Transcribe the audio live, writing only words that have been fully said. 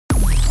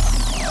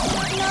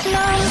This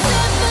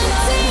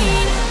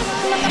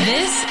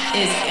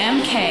is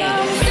MK.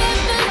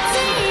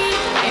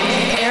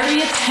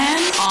 Area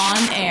 10 On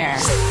Air.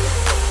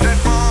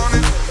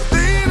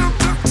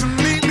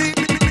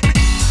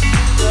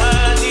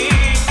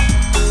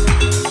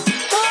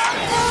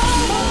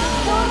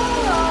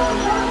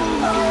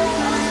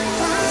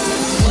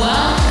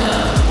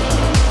 Welcome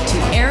to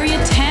Area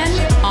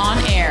 10 On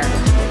Air.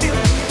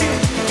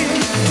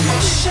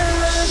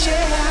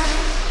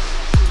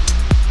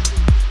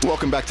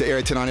 Welcome back to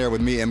Area 10 On Air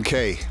with me,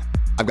 MK.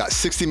 I've got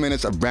 60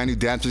 minutes of brand new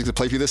dance music to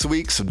play for you this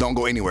week, so don't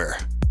go anywhere.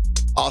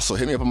 Also,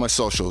 hit me up on my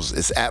socials.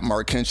 It's at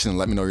Mark Kenshin and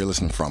let me know where you're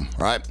listening from,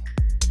 all right?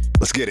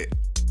 Let's get it.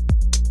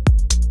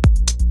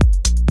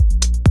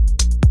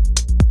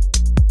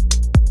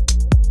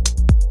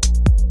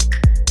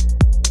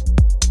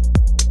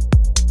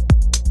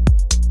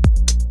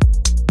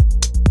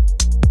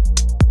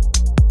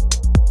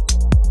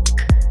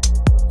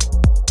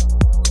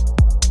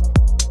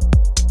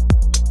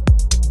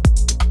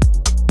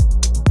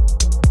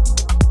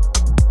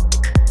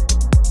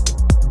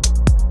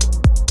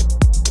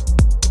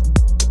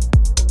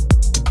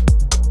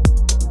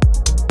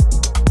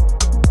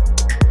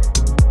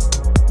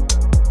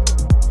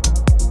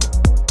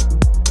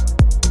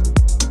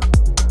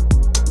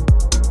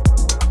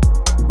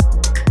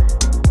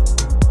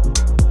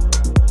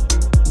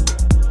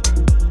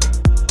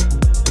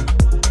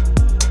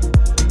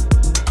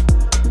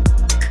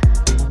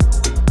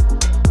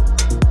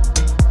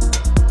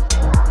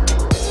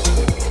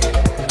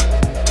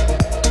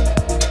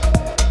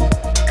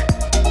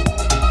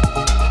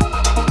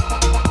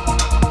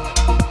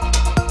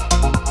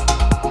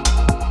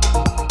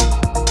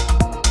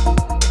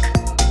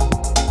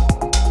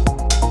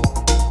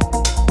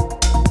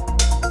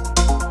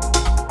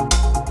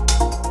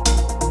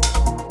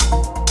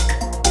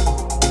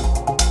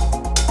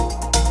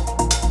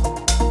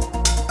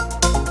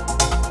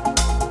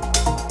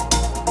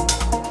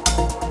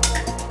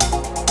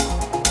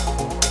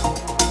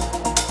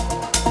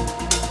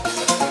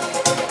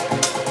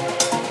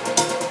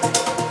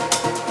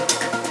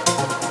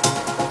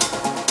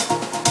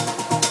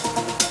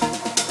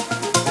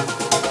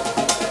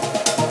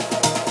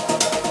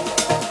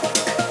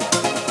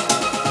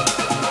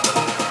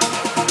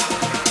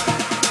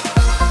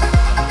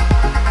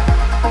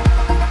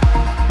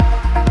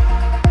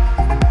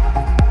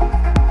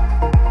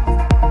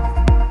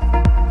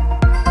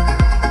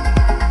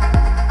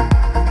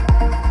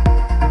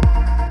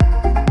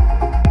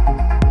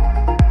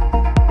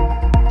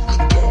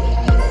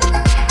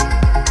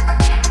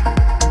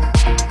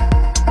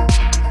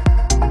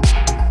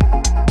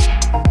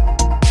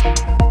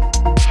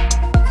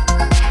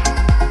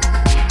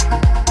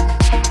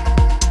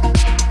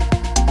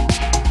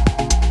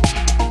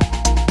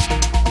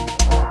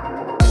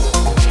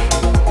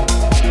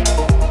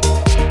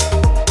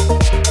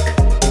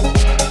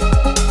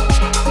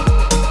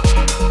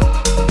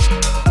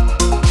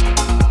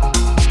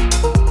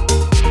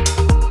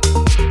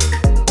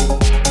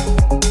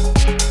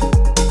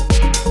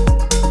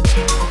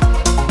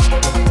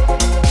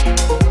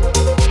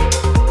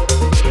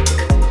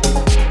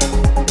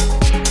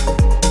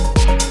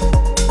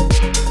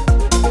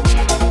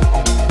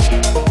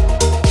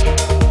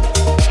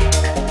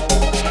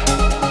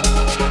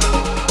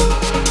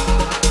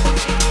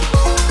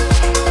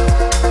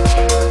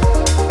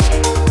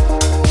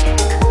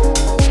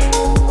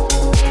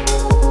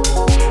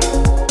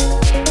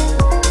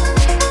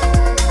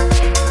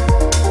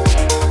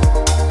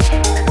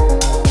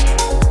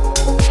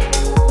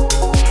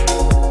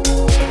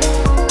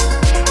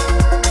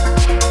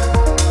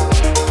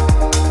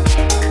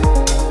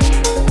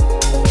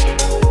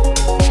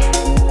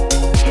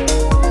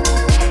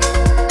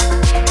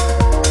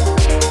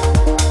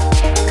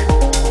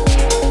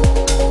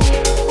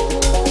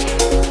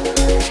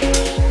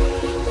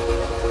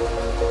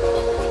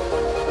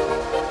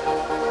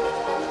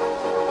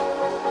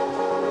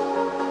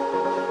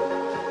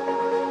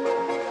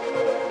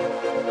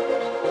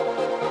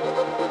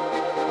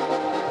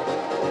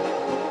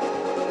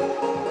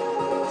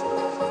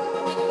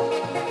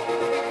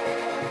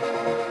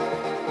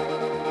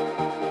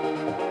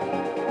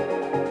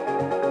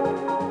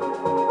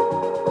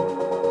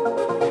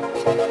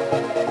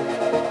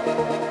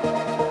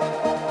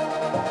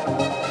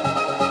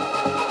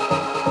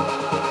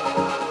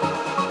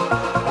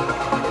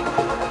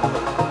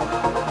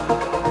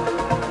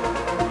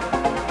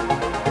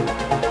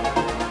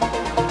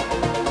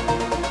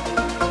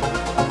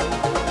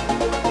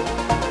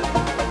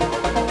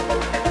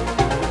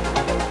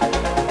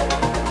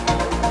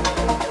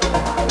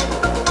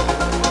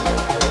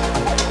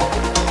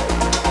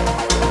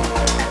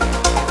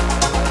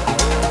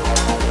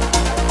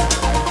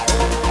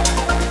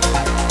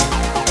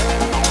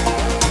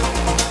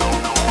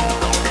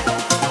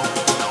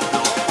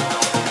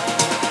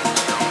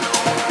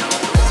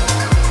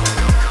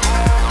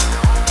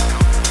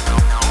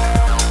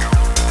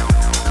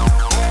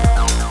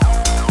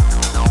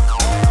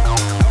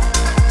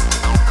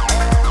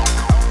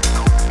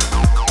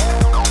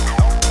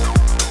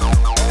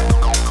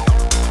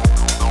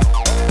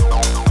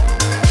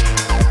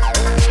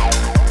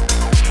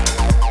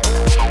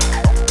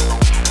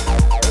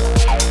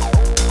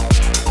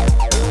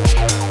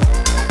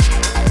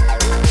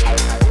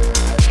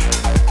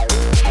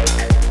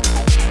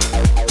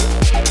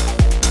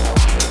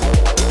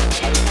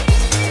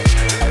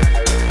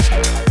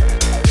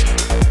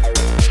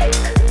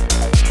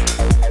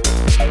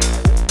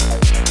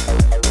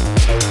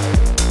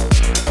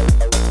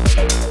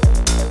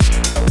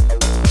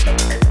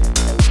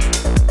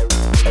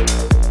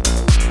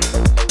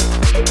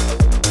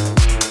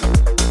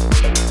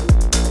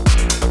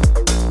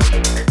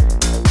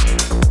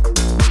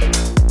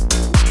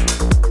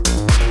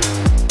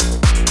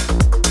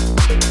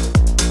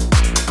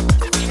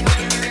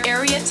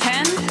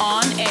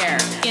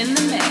 in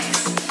the mix.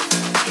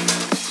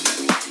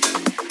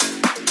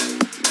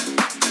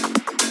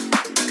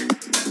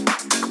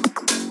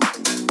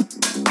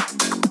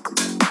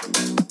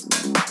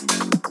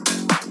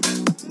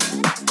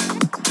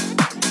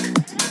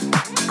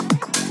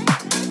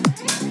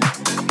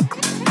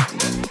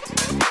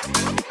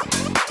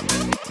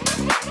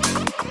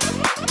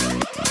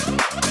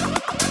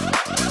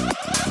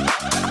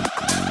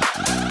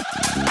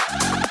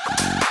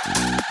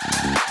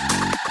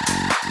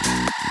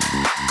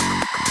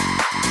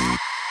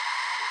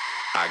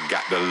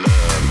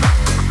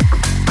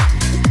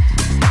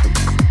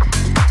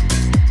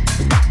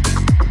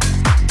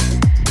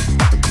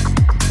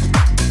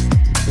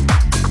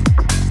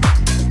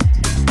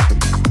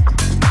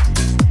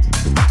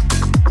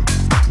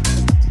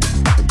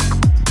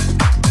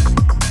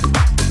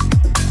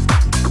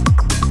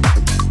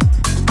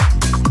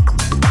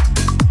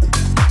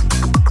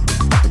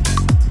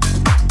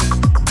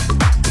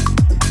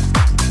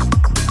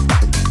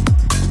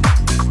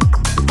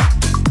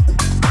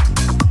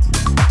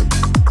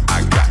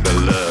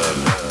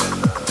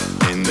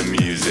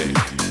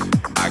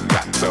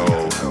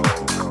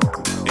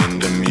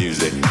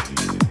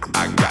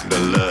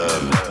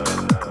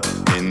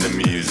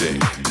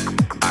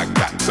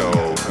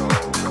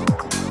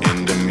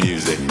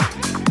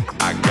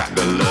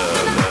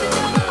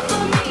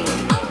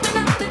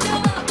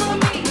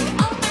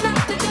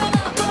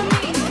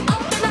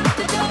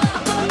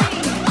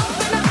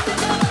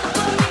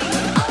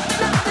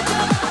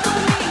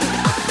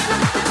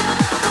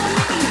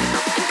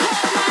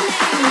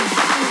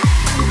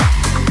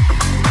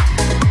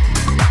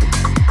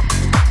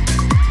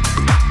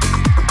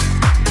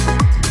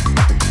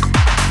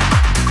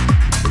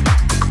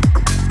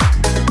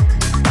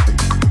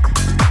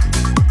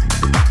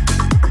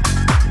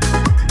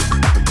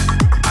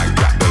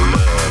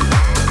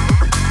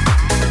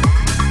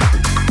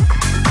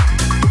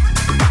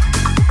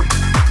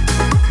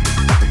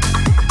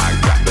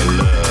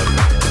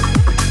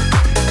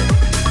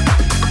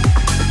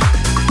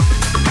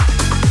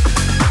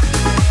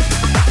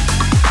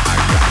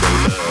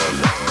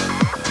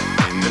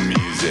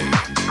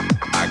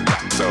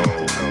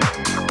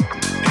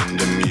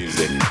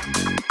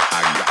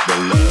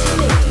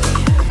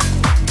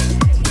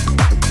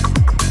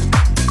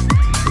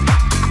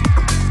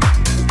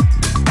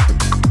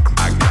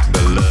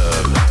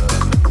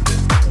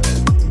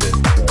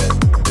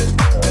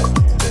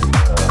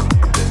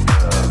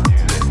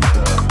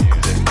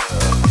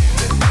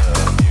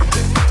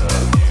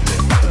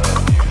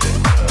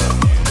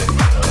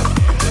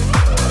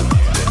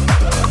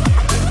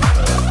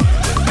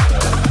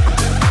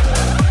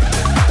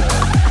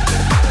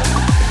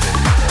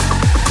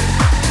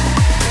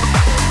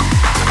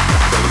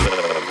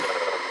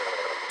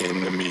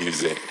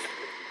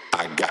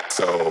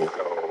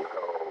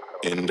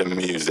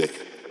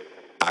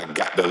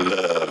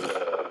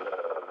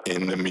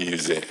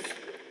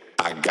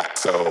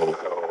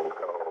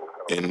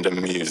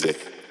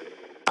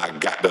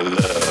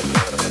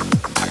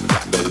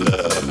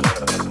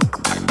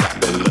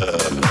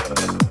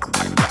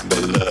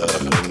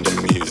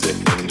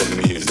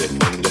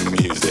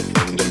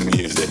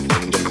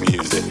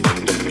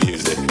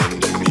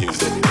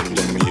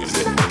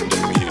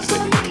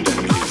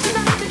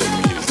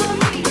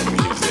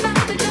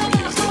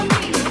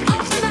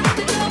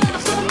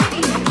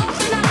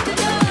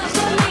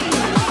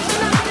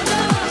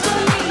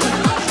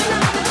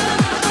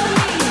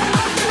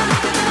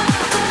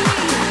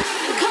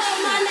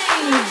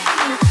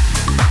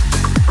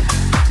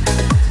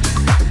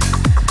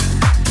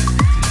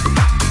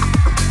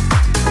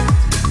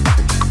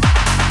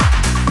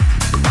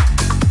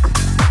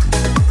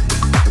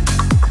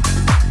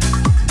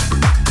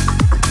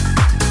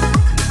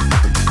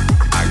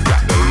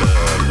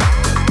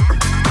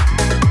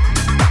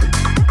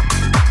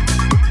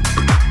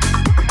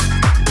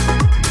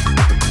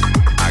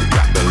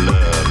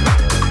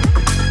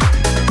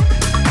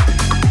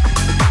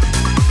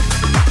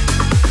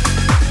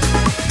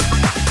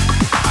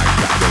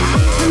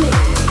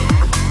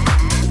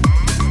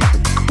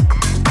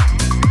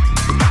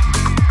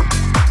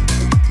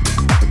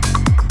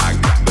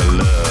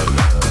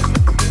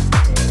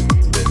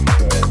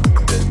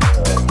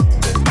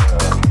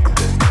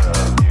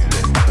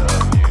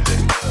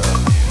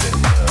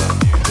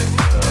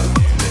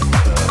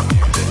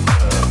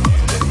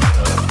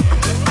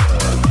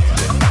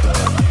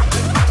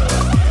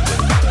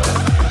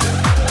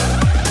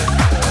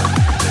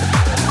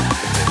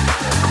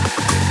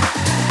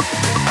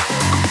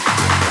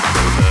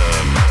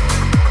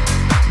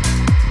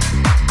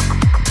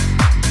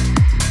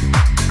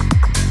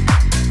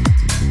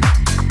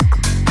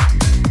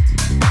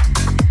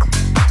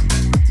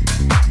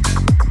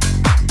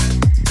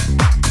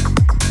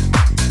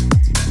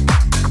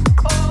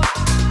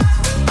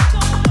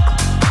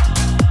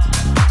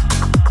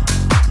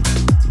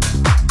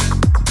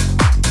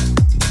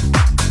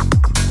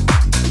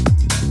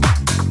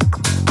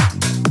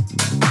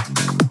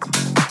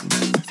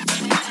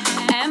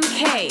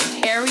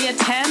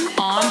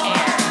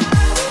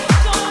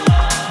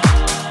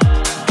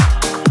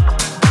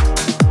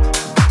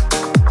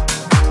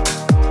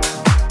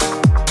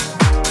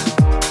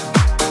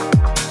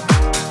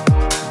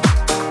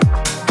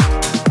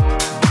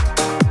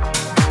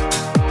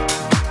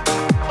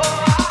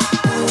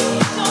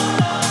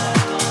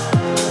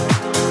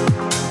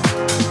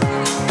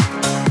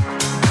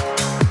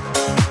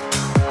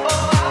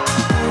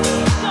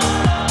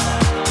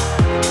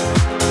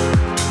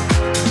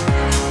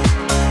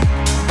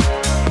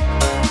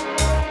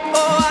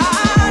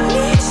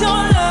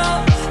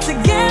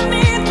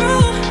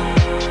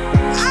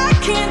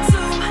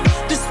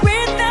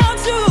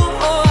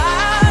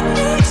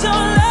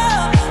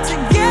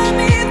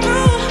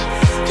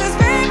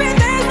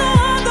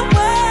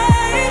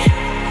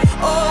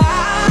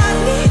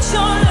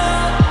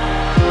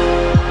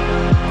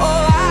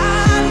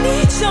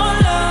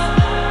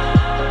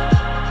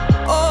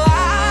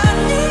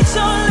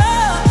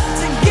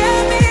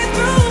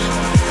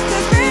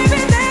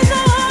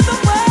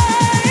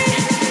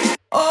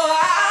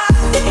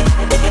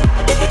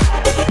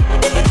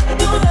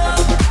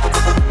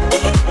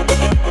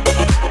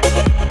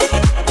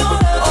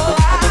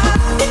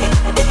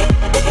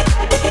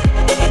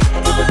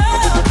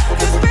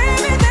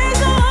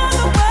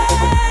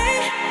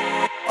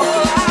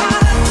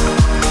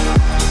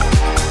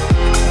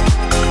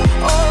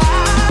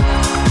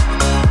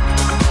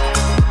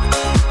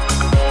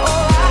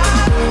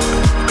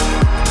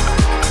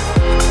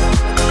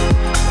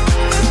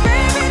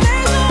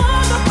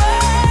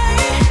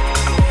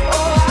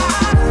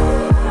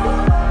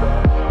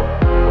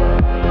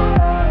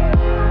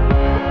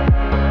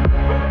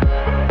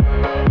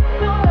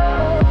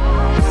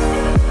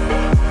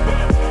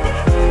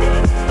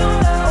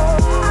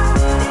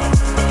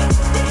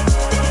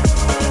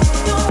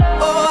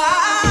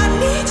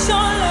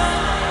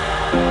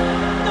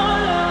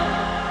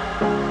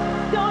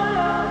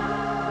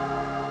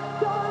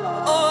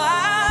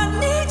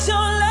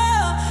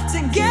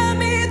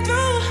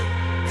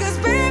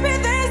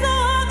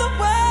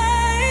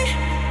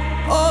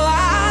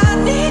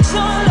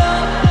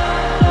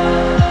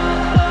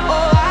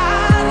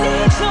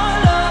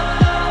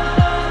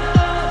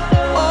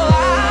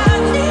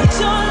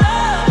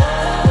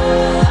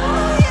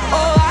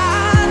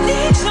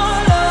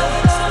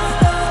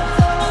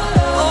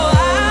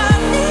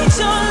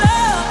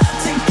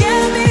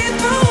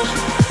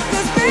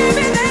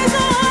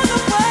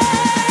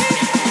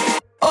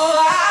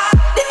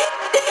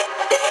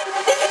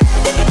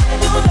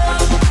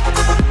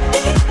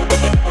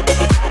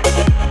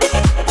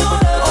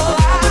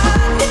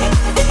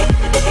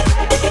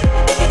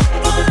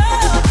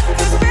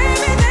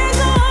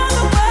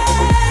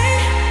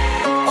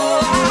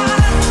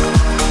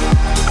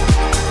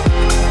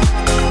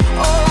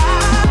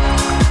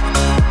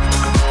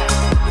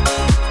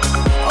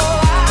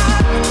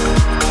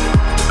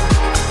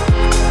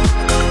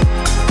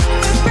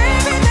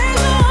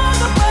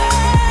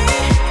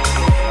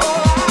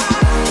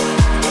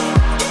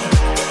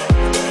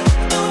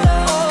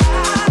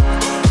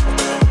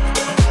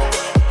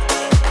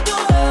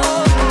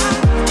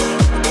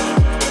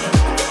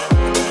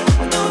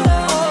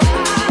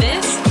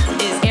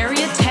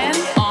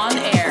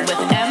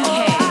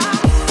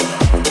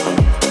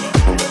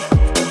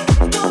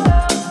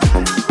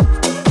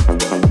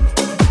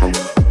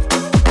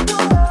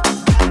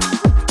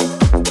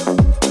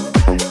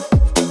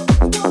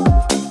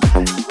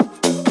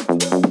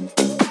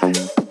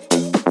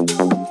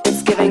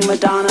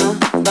 Madonna,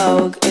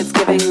 Vogue, it's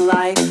giving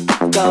life.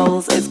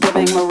 Goals, it's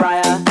giving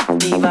Mariah.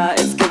 Diva,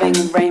 it's giving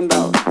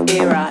rainbow.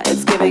 Era,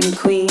 it's giving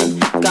Queen.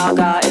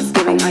 Gaga, it's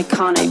giving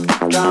iconic.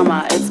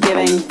 Drama, it's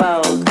giving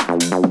Vogue.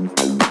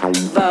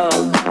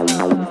 Vogue.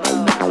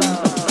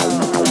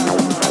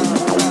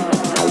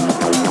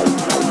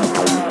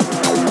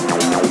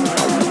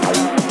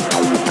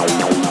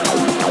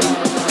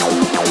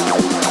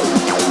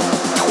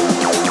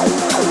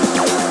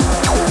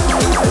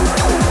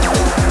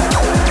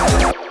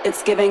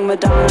 It's giving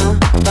Madonna,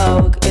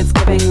 Vogue, it's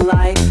giving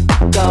life.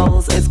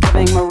 Goals, it's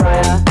giving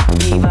Mariah.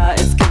 Diva,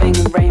 it's giving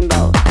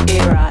rainbow.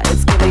 Era,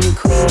 it's giving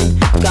Queen.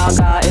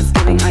 Gaga, it's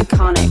giving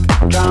iconic.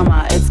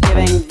 Drama, it's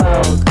giving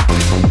Vogue.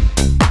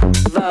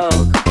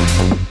 Vogue.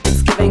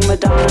 It's giving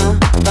Madonna,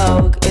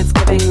 Vogue, it's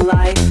giving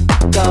life.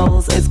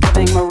 Goals, it's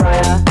giving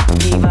Mariah.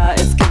 Diva,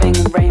 it's giving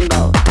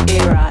rainbow.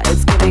 Era,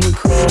 it's giving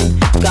Queen.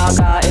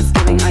 Gaga, it's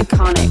giving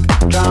iconic.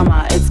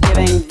 Drama, it's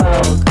giving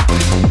Vogue.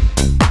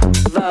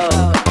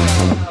 Vogue.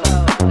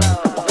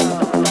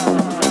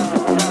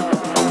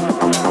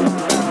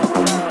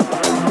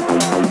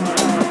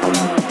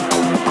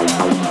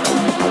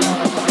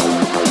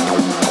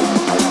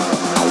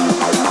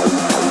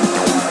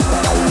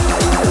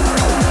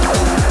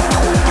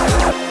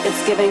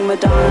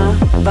 Madonna,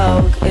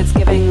 Vogue, it's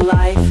giving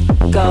life.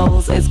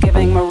 Goals, it's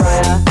giving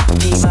Mariah.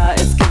 Diva,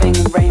 it's giving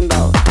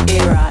rainbow.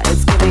 Era,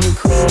 it's giving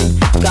Queen.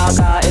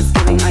 Gaga, it's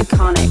giving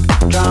iconic.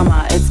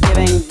 Drama, it's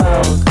giving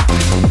Vogue.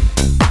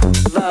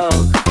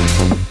 Vogue.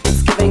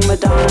 It's giving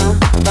Madonna,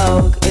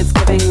 Vogue, it's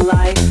giving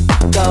life.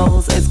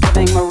 Goals, it's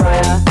giving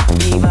Mariah.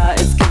 Diva,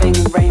 it's giving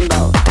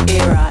rainbow.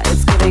 Era,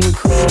 it's giving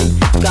Queen.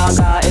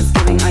 Gaga, it's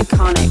giving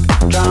iconic.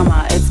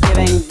 Drama, it's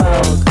giving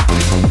Vogue.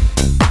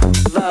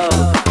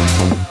 Vogue.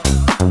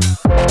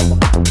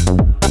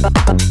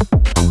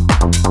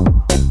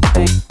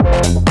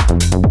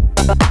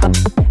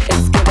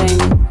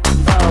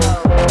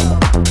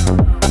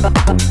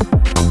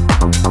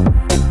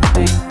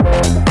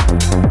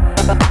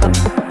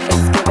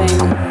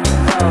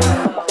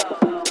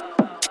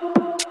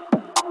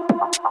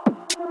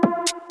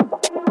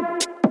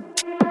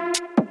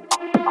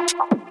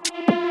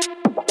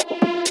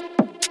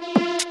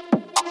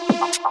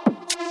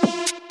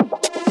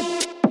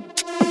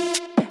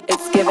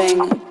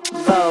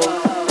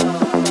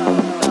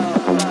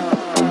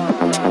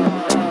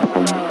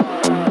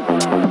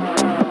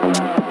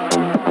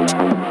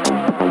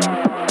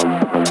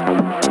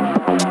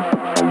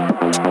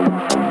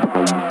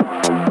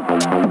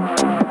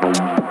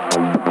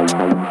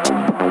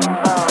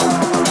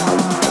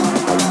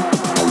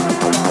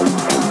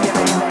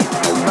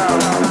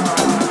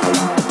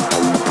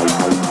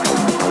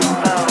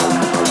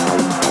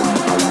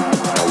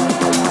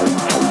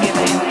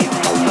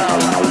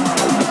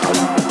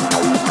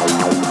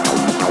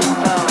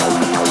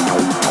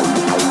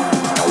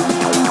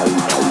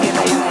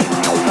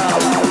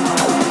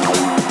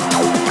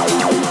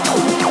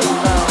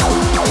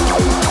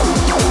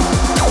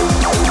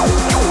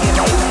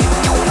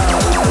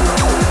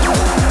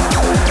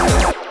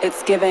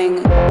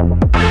 Giving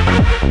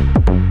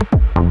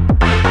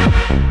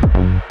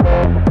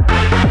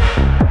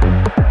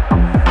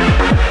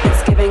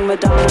it's giving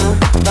Madonna,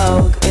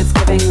 Vogue, it's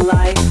giving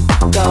life.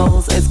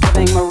 Goals, it's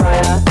giving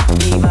Mariah.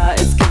 Diva,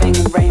 it's giving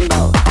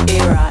rainbow.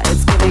 Era,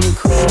 it's giving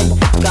Queen.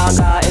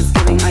 Gaga, it's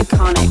giving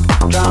iconic.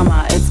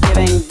 Drama, it's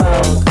giving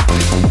Vogue.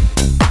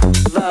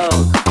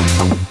 Vogue.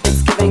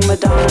 It's giving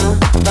Madonna,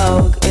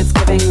 Vogue, it's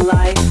giving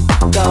life.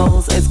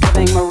 Goals, it's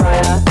giving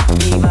Mariah.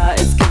 Diva,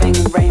 it's giving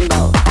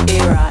rainbow.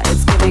 Era,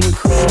 it's giving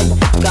Queen.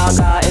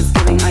 Gaga, it's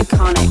giving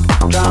iconic.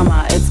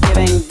 Drama, it's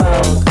giving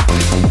Vogue.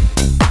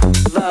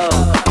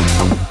 Vogue.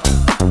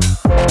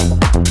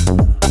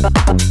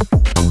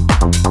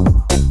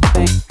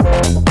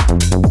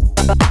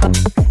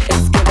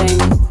 It's giving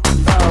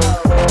Vogue.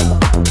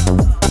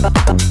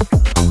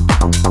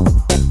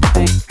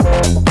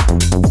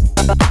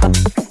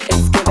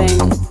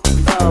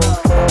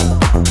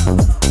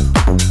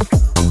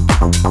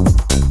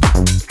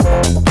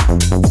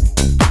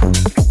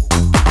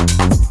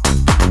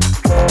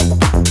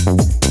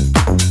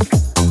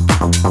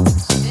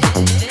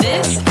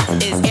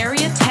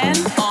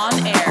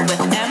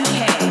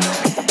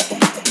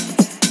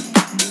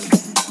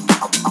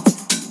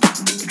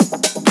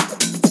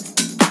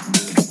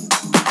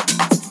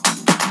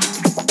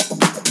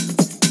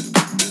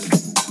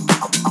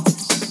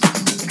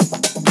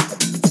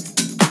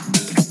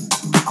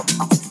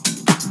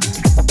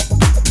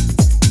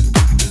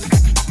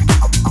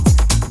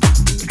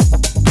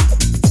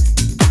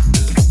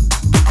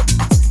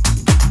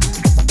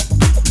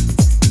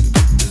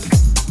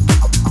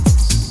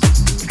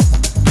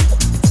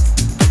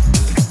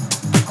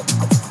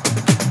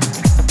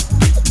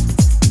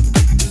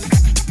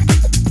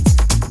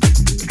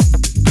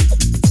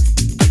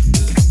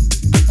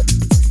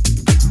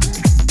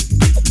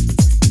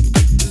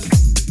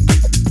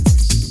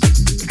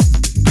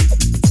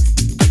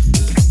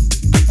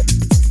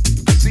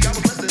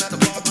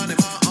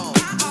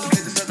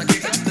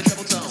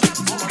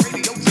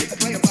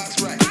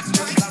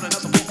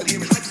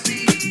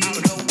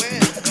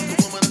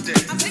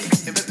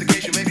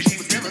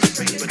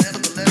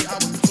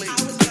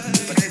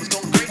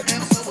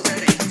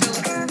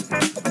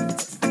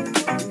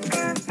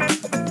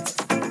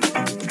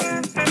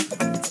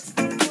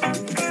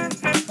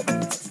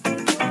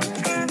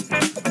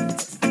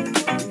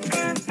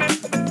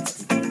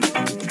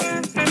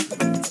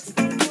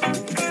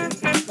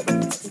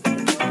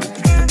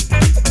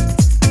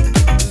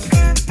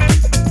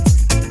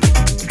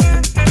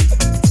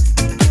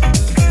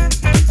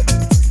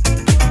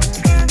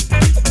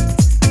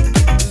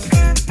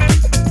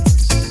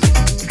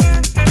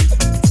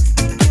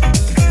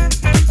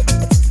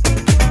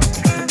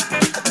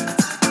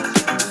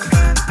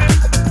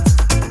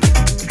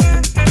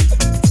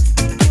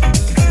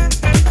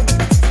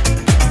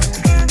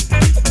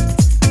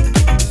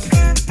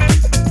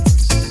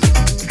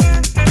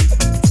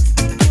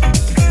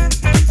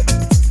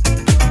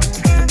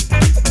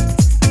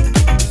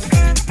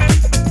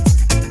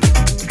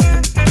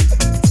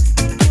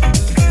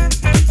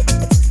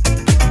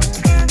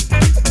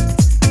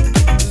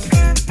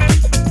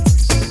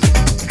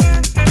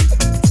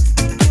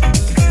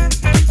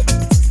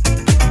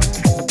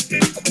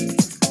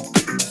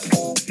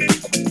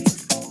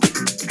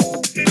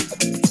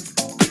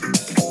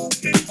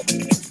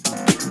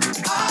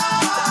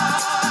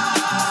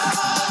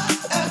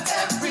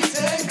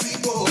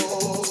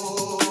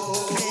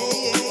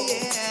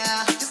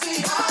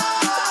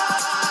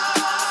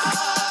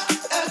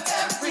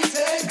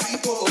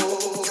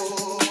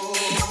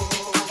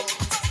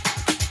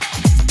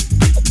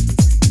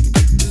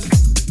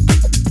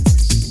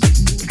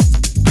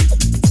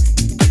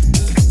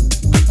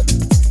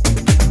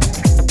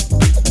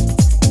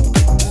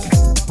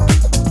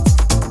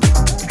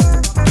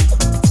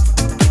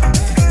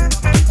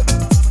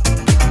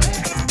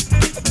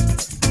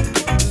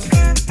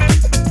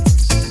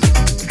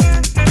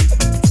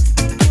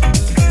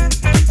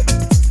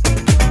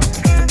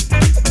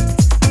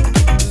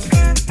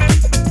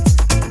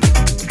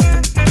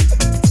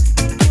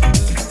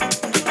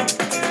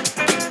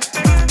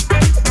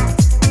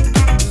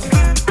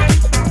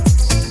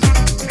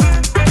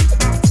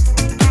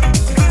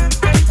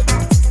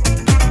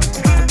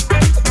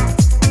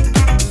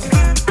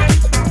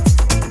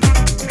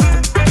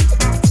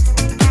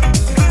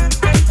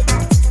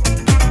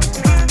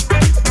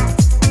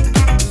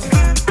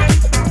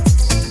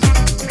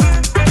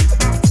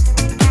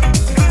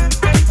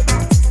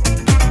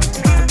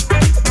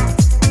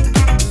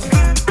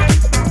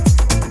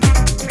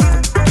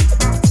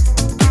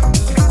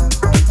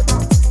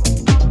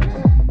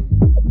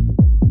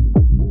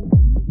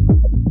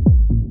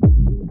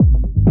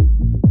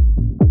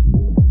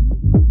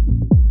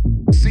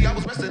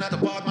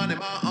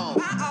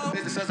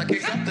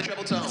 kick up the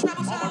treble tone.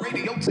 On my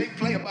radio tape,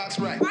 play a box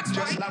right.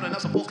 Just loud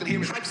enough so folks can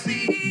hear it. Hype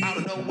C. Out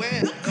of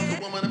nowhere comes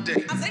a woman of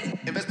day.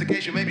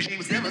 Investigation, maybe she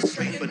was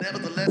demonstrating, but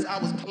nevertheless I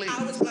was pleased.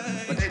 My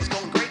day was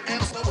going great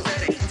and so was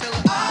that until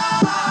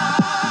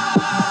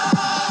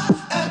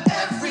an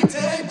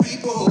everyday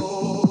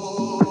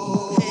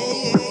people.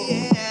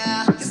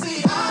 Yeah. You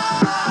see,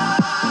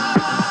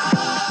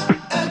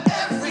 an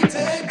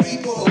everyday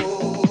people.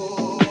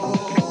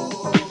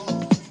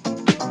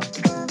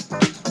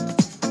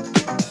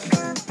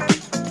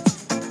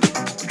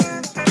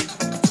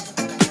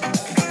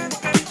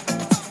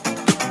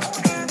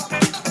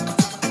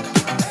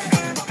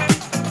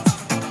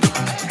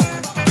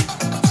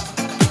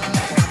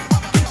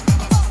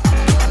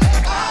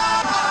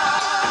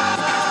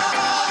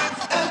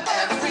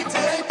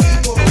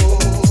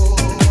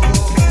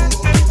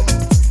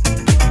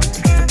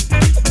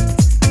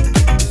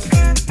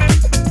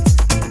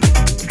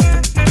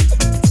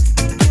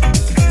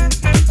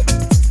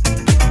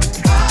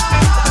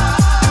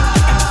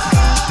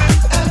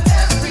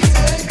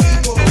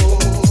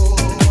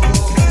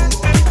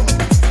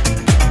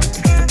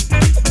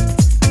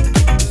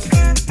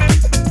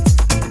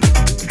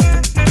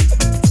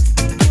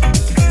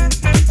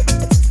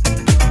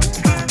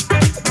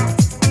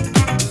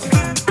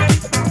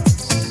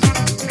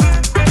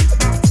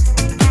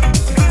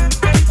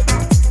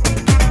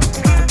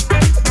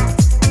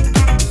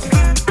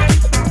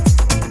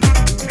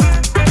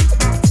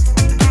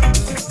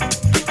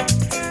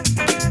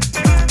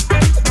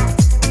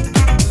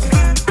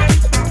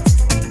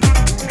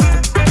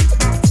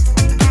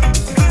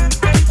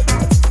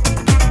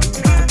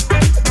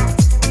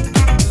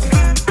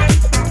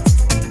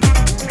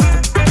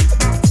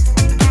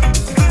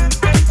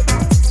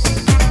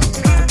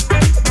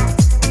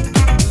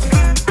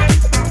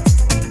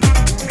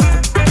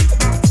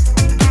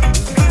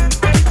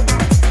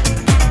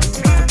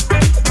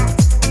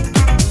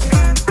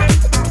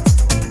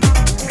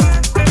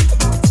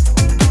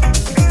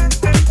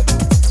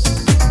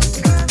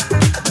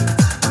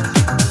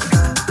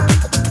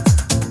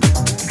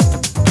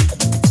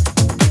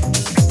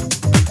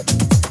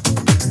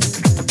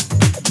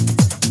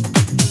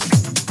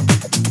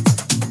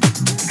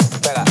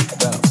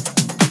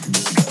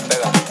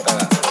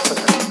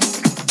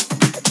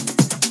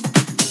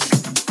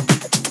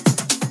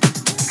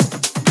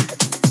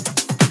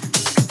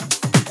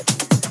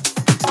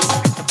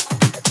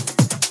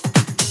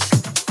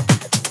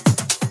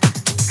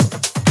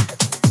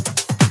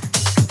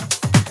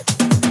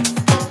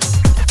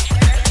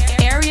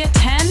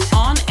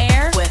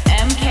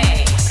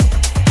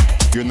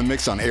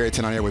 On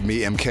Area10 On Air with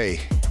me,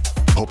 MK.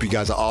 Hope you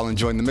guys are all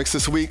enjoying the mix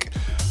this week.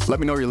 Let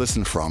me know where you're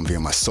listening from via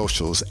my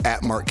socials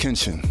at Mark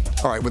Kenshin.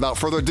 All right, without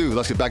further ado,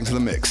 let's get back into the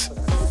mix.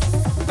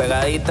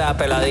 Pegadita,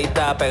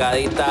 pegadita,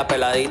 pegadita,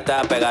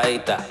 pegadita,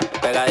 pegadita.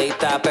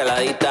 Pegadita,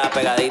 pegadita,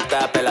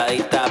 pegadita,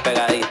 pegadita,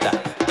 pegadita.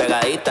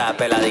 Pegadita,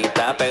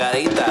 peladita,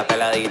 pegadita,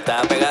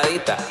 peladita,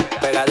 pegadita.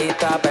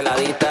 Pegadita,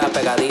 peladita,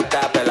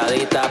 pegadita,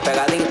 peladita,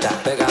 pegadita.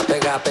 Pega,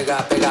 pega,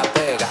 pega, pega,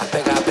 pega,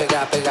 pega, pega,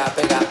 pega,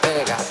 pega, pega,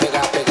 pega,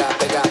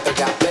 pega, pega,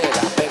 pega, pega,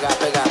 pega,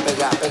 pega,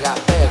 pega, pega,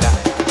 pega.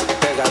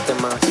 Pégate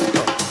más,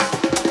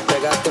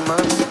 pégate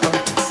más,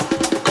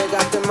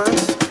 pégate más,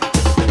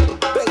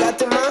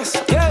 pégate más,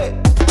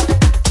 yeah.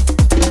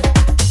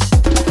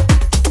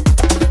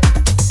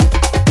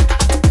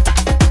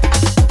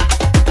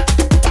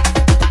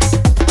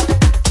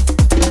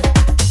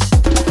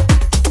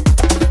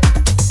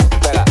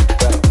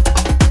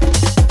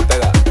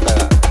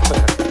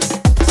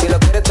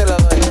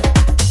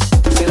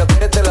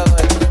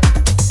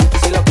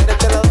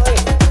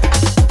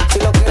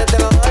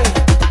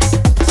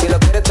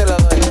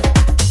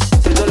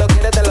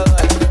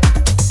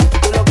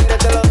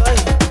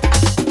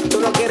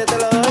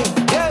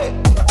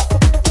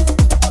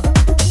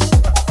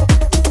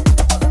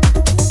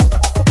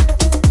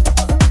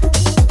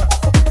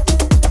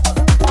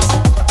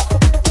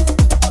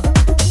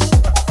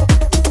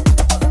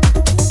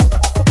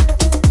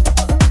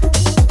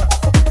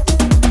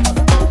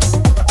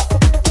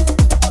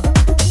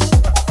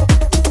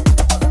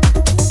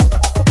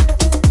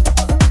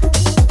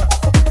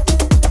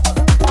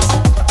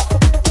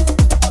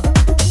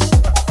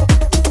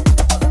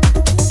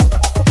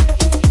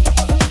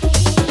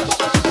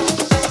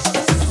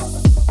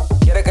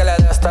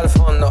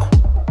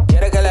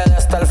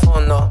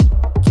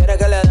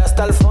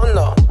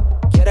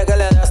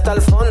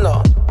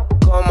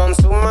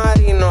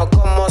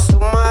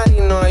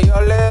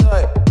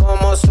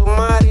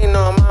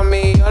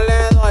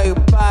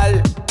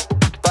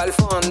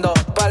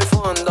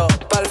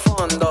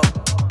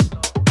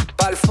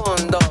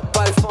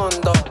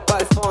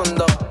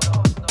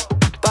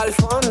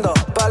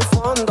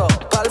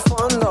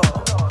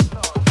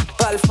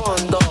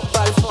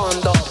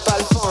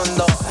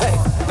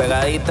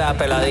 pegadita,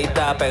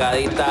 peladita,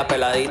 pegadita,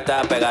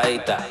 peladita,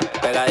 pegadita,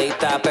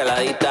 pegadita,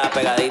 peladita,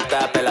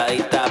 pegadita,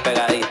 peladita,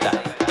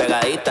 pegadita,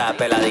 pegadita,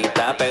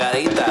 peladita,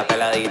 pegadita,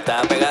 peladita,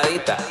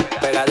 pegadita,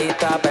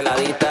 pegadita,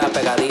 peladita,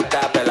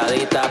 pegadita,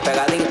 peladita,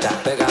 pegadita,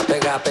 pega,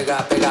 pega, pega,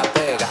 pega,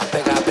 pega,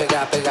 pega, pega.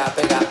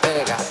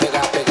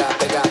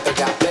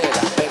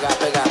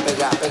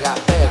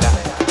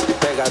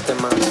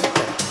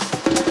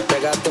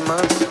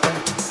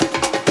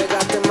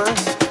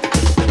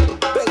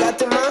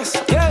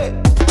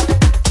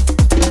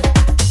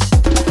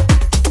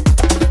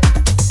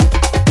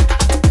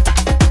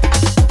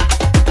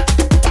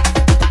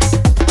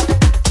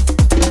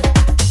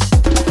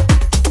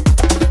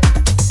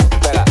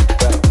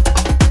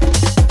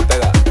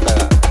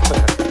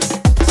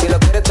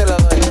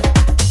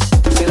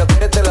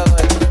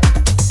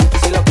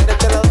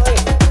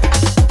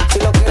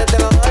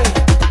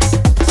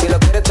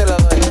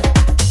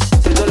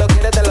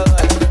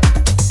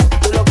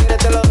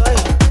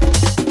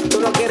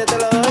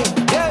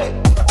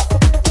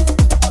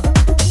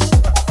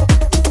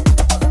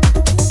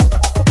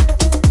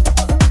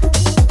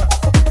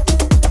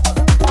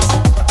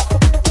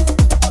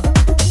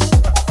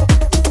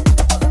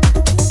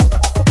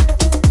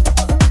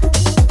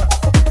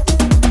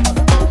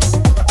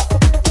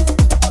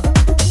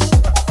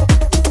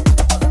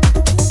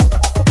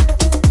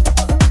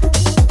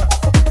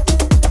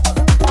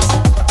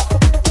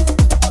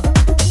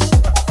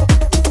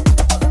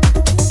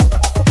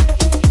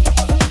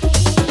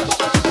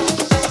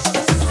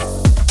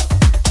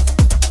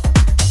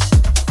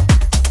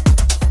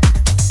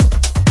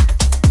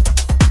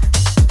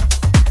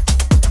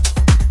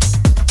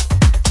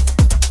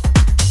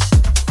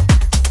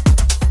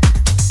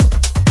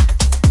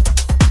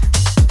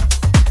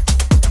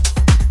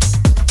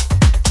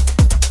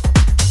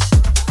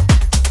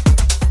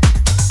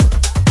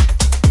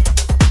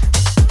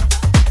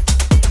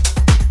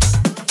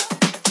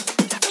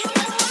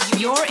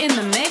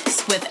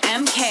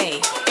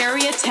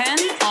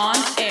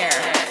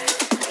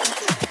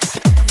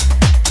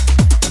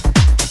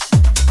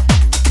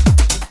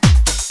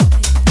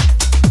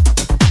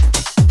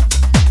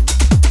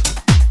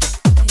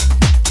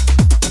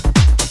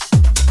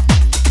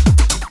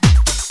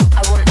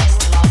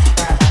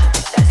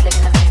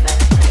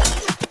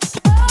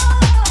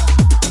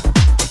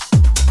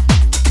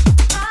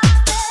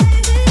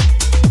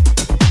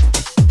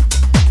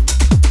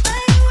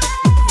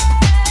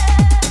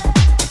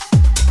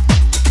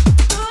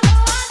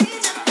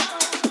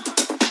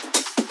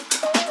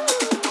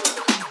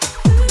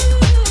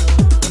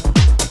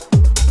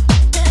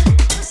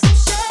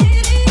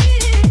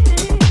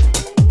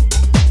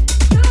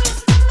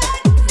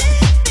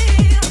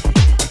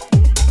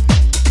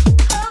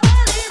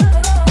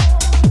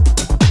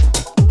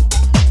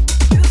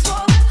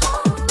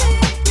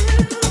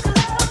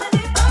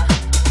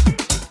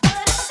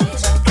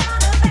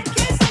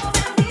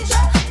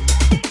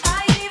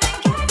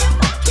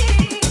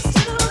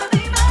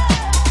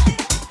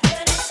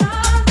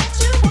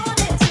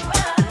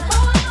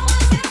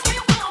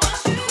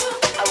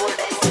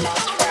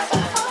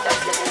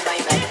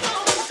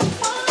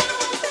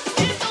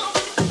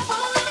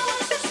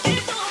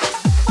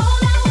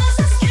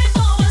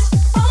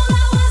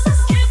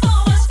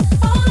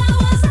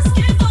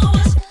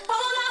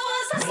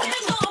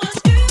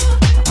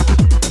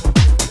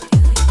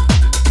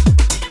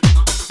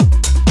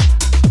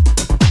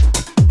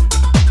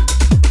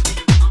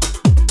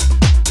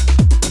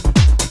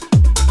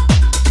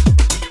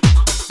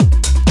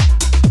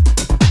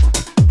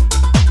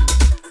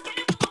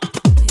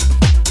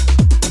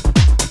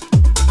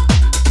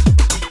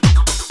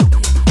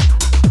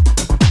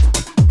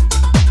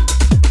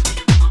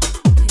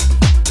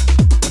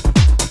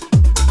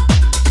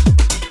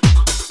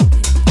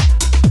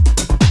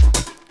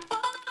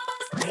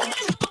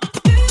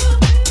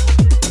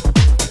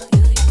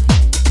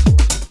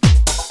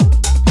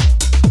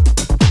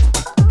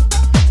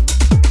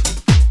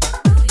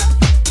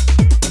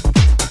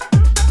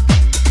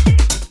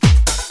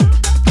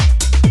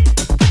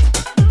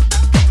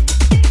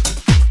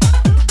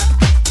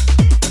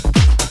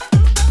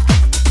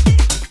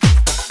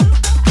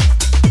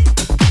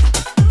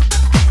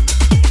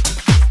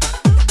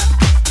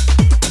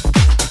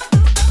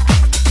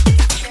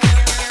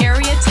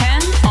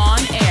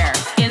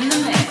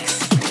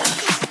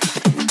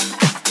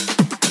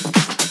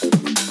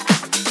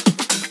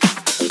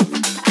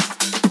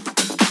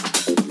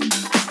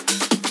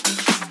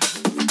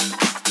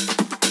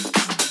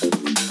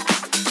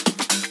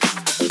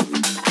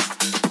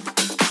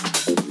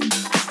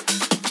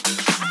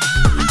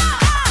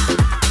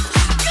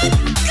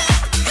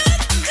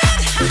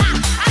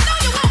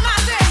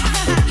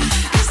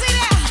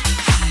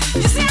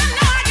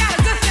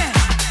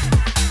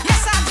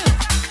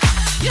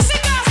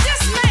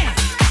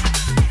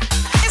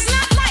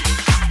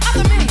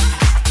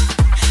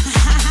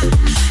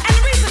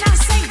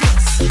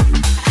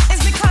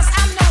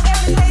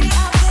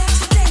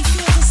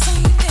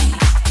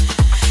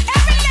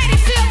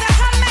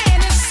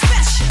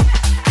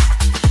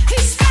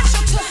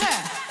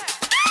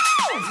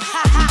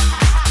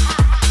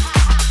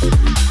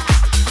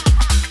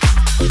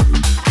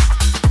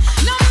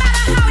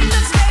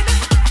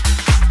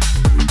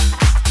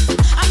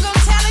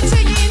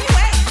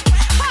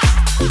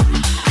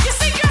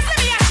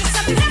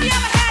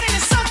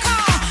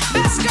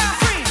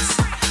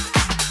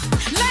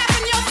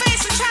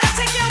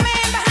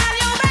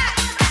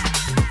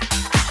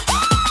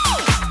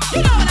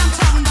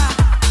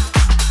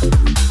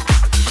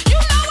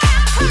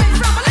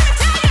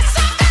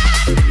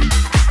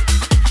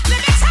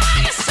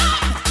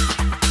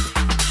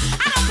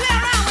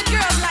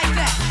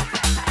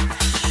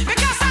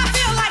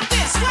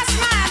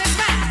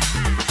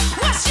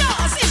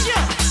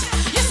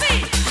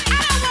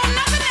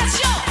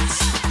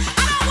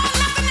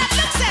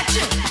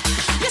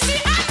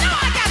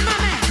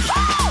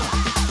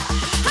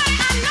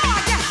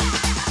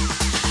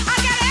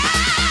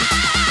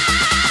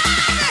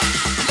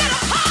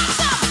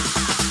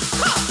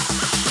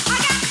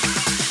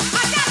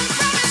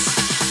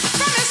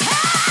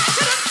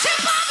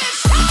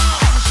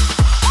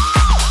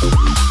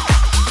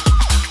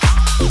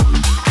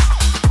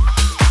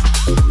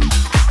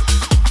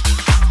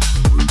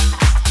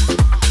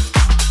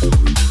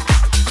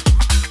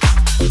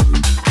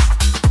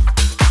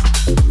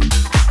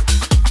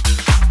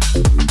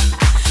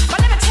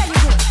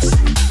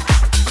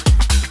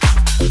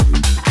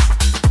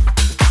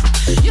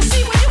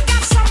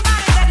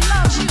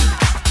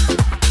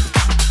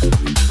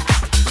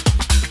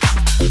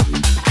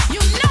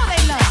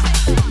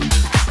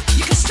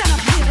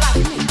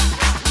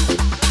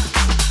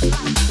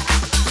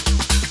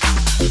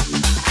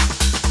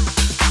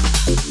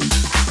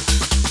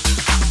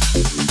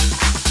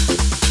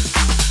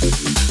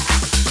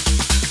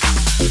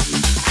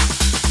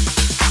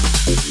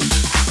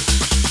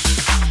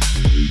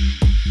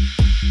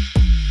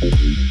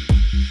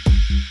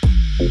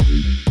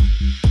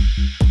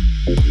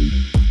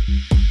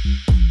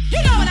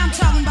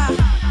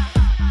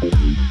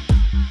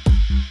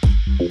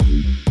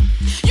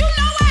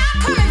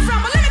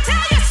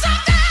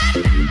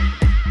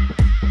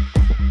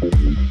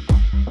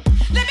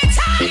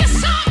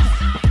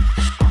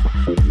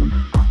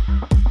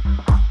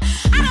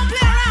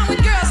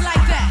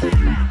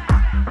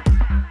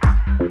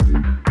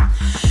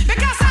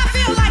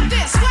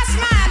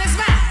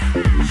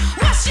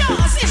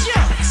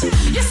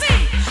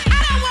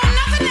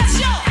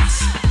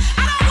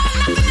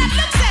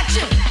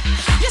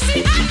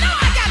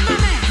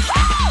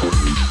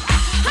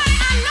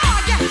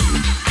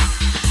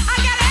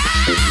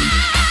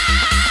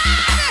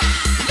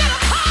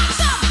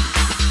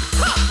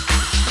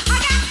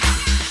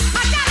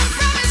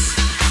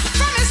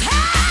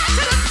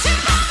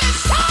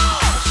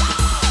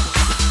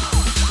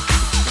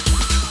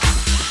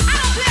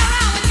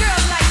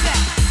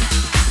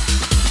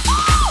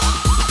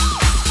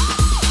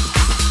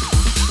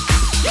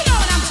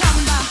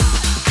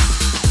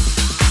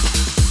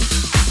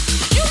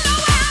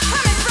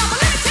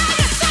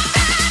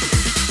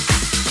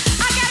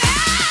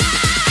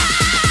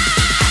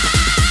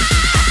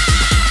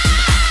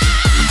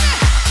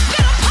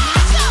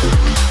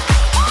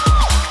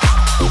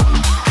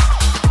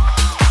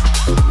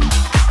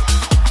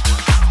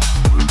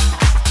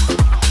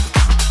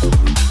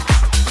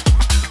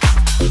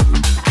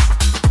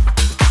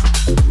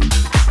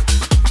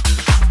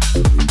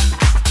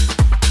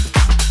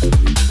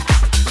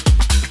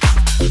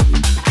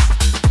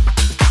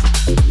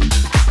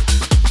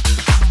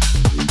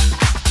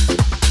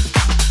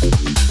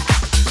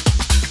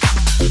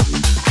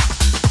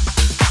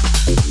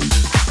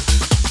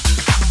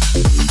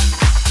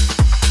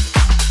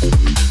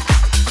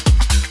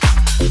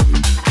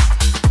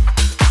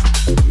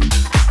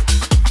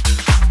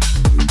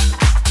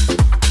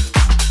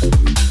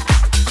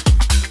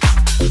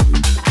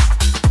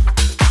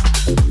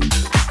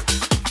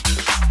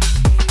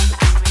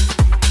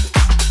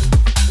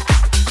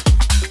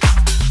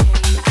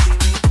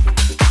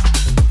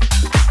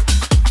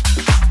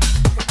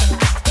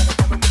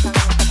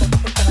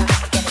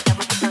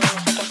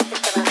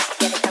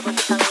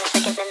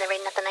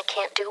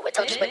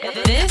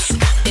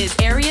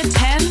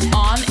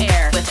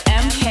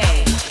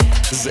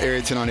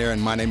 Area10 On Air,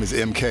 and my name is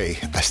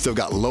MK. I still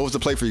got loads to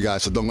play for you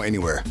guys, so don't go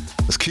anywhere.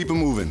 Let's keep it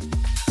moving.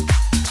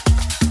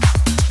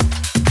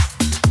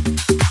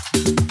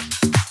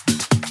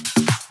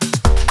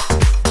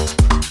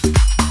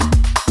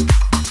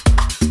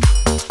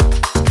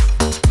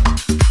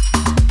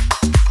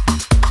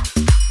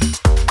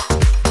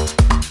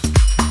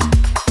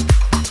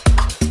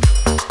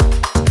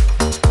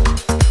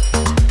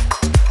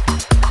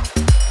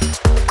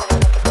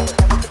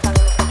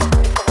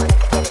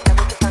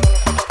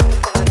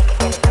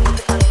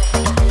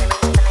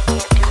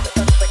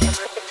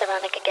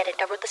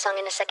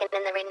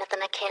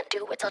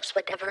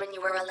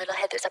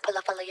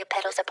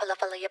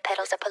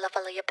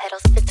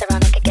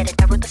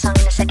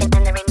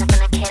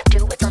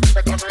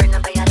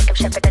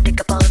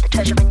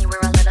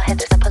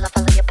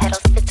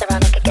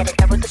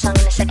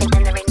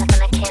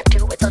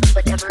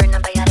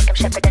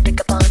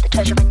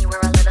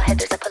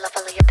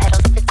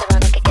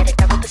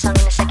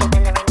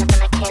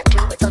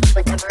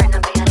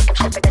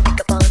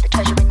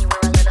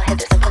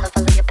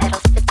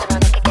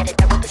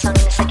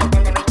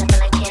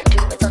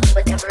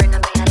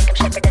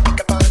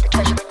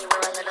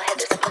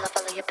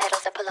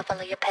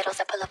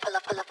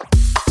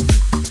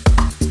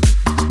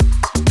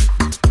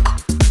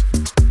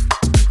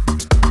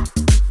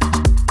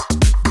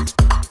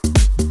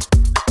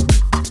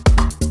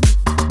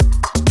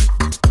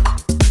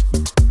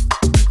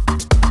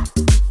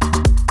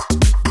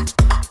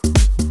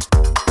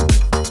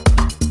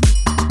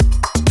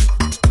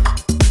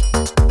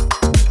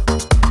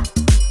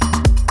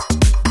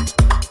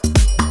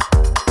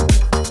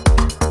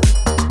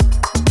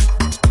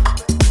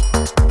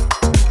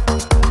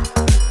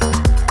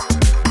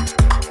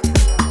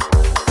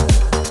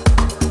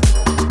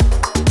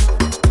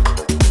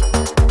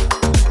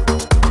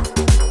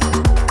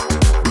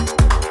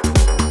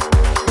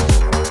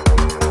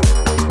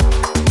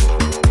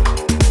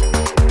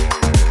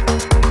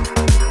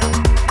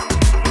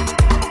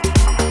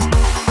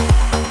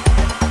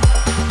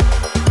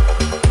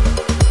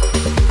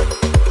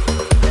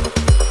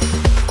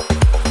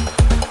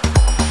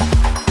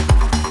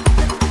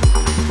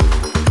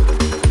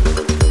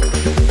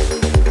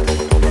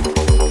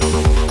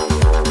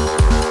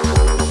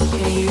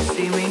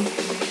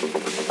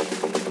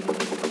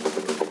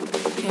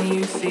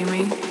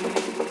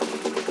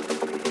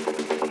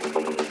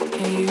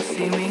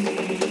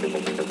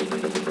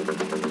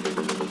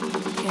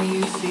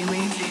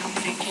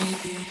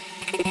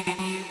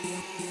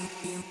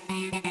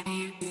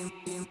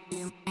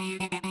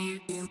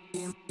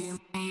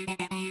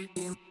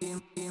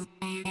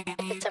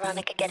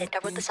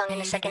 Song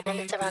in a second and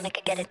it's ironic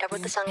I get it. I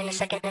wrote the song in a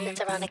second and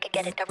it's ironic I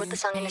get it. I wrote the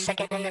song in a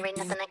second and there ain't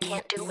nothing I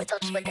can't do. It's all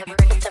just whatever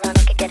and it's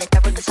ironic I get it. I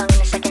wrote the song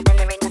in a second and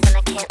there ain't nothing I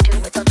can't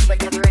do. It's all just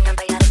whatever and I'm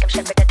biotic. I'm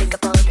shepherd. I dig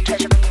up all of the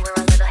treasure when you were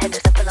a little head.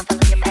 There's a pull up all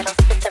of your petals.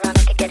 It's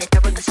ironic I get it. I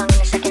wrote the song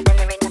in a second and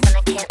there ain't nothing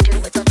I can't do.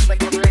 It's all just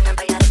whatever and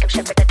I'm biotic. I'm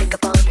shepherd. I dig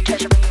up all of the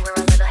treasure when you were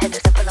a little head.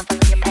 There's a pull up all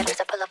of your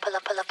petals. A pull up, pull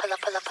up, pull up, pull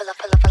up, pull up, pull up,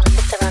 pull up, pull up.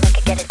 It's ironic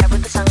I get it. I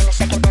wrote the song in a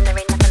second and there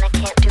ain't nothing I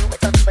can't do.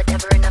 It's all just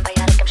whatever and I'm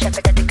biotic. I'm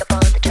shepherd. I dig up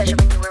all of the treasure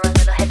when you were a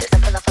little head. There's a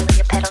pull up all of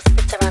your petals.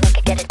 It's ironic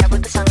I get it. I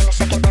wrote the song in a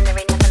second and there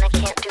ain't nothing I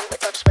can't do.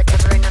 It's all just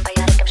whatever and I'm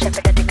biotic. I'm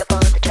shepherd. I dig up all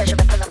of the treasure.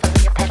 I pull up all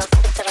of your petals.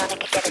 It's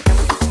ironic I get it.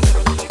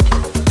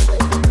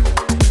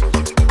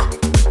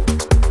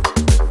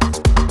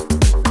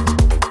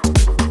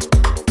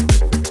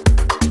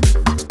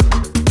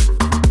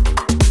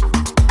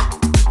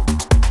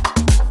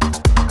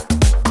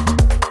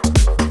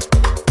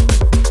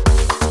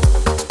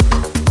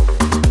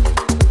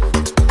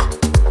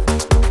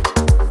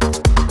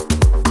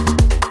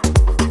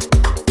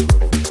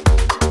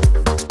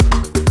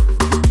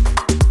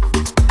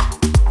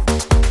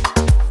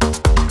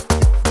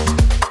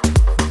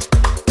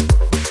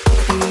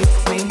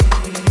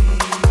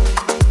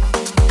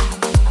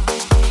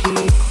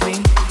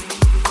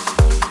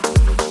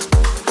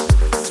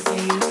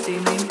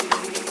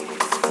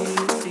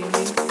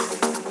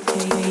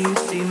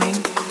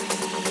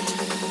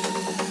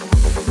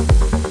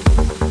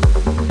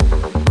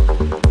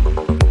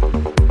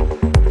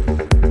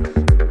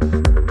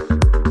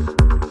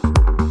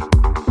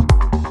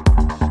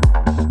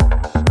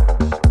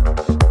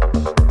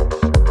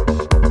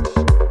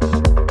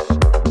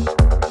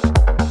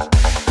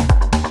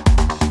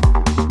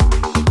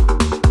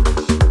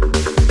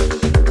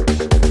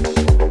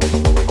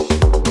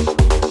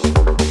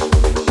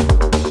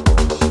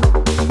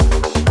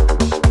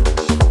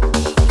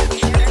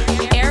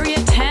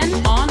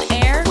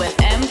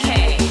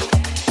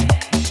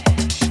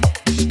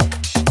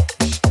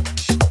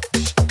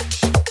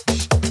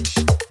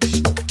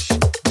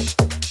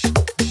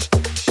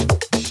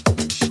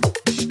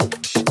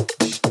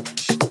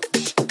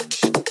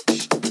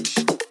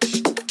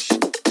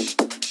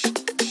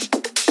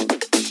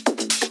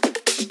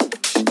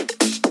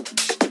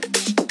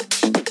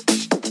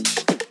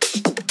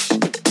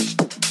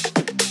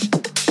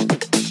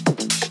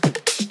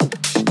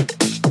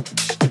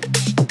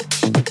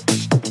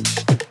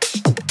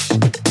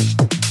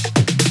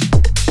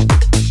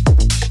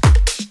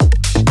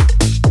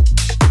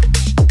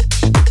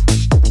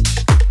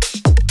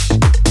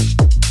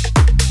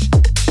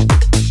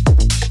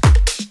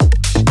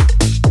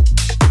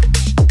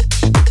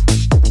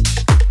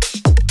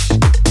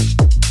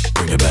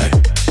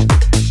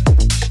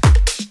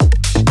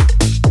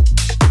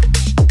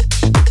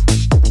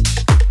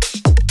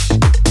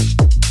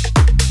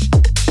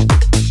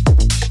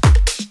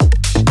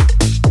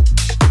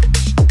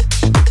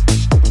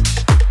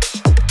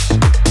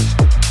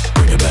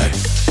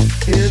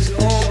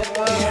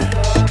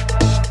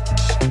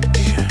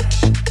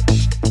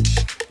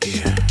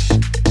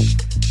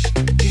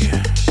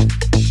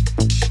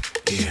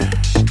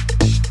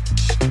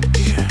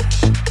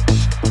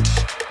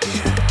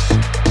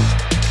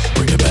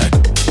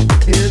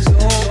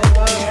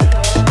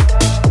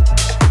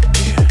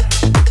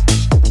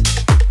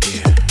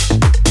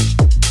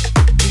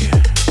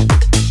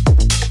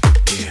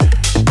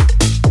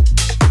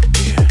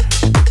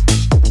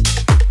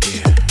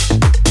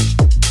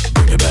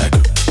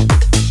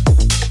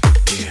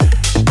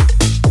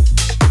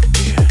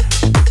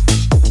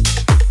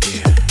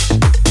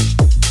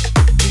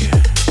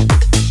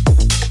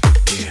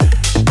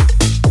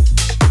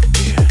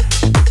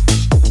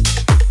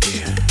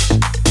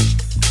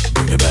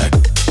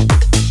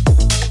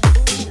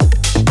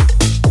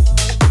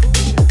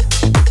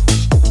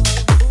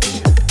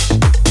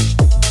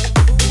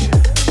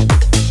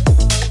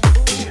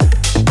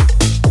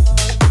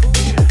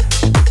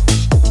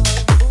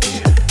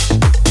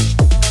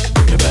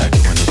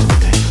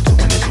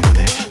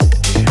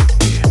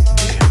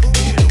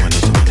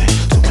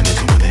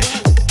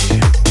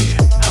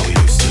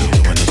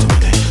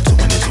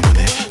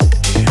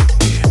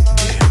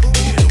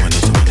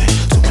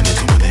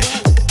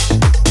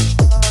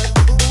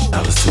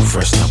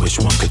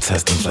 wish one could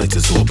test them. Flights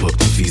is all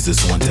booked and visas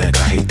on deck.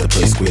 I hate to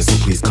play square, so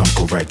please come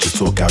correct. Just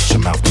talk out your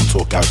mouth, don't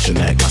talk out your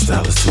neck. My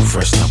style is too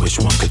fresh, I wish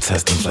one could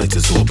test them. Flights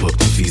is all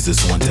booked and visas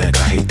on deck.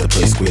 I hate to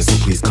play square, so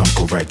please come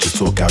correct. Just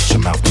talk out your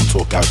mouth, don't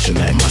talk out your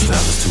neck. My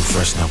style is too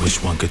fresh, I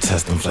wish one could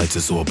test them. Flights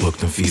is all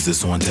booked and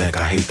visas on deck.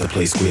 I hate to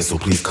play square, so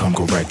please come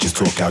correct. Just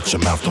talk out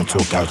your mouth, don't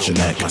talk out your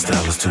neck. My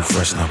style is too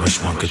fresh, I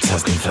wish one could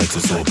test them. Flights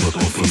is all booked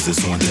and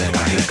visas on deck.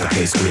 I hate to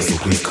play square, so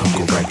please come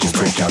correct. Just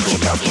talk out your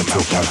mouth, don't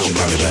talk out your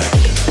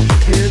neck.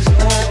 It's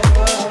all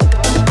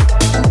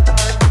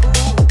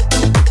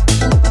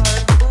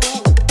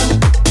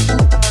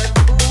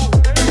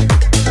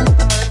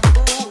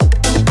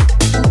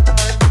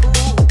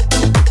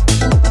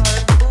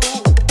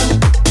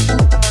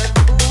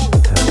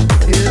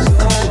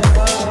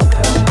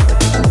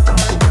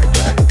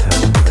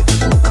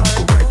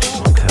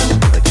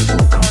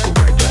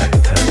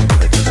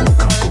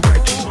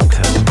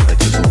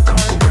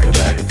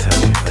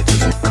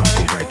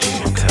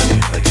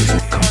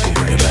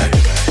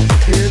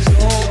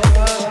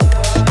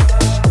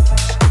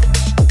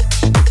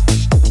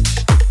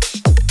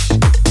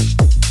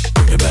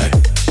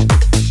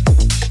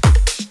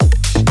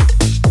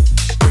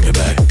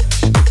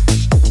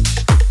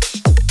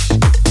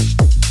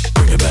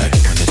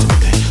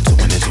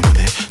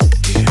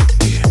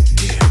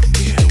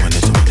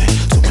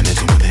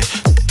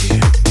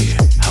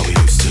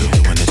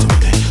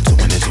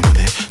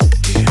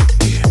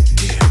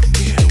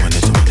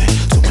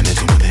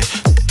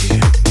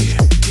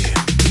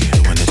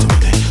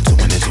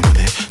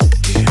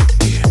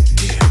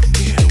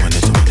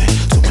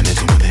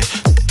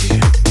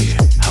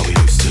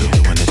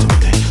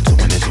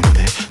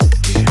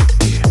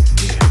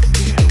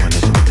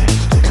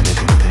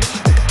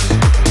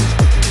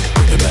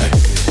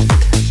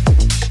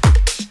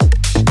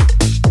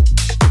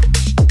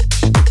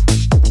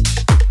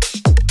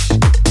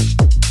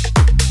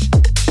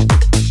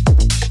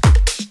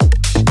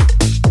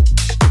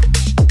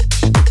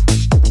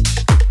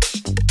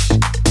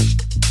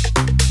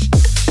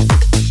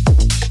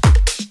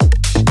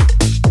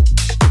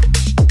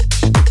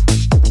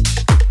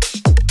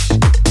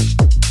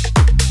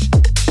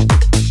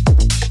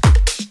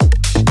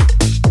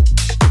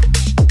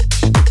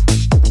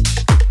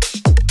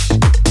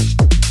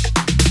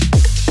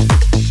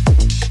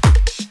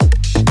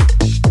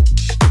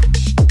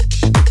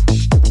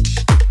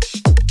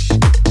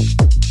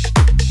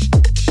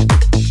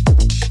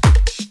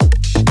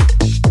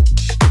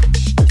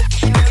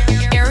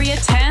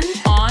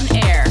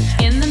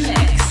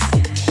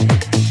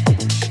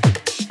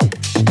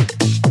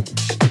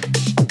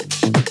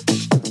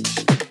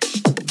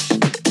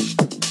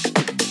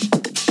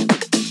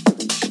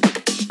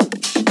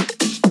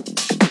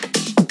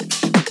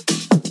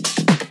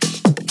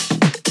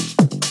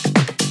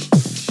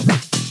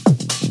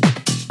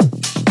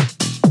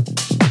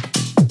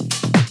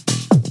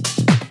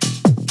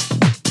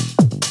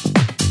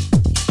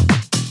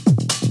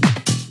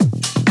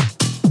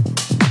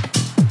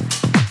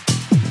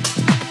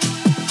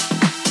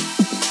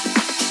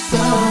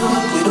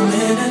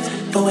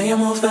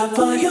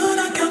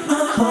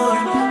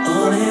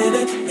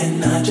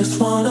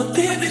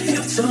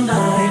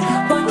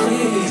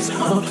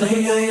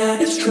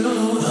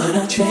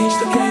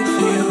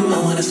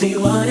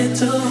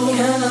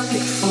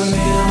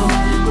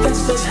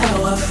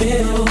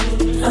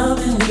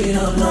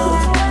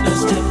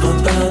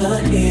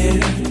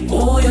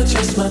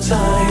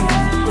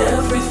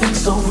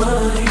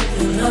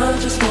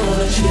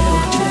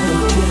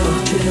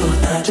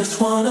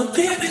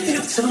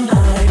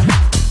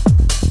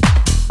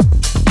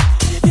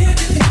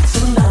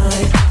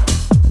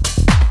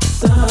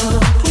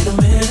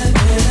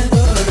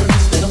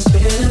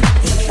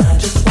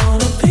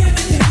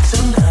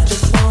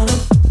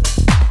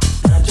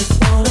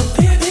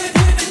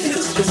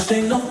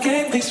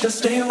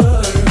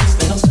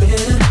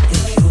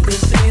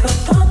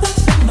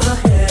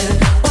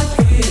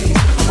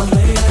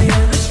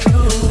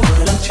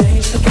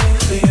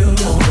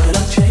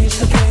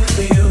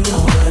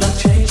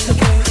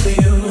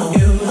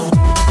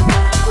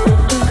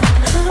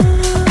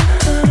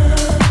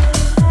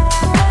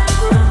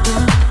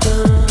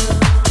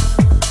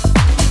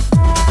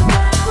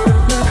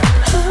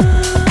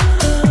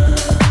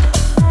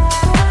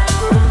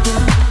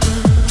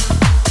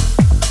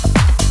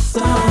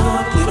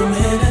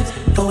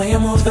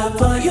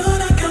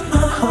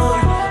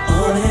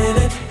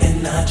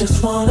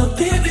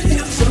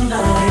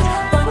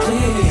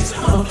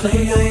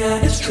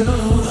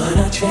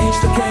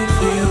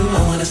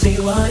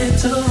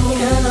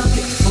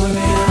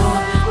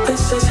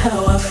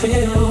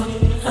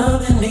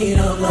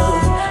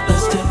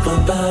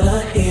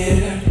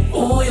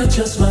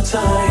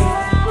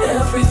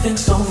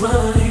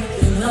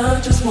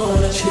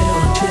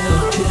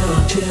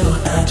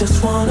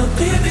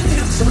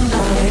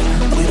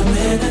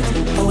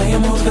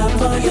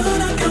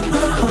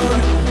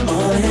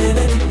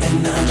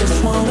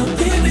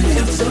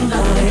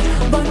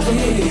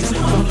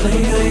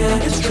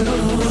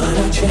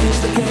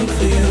Change the game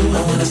for you.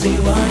 I wanna see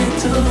what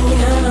it do.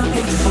 Can I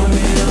be for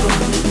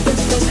real?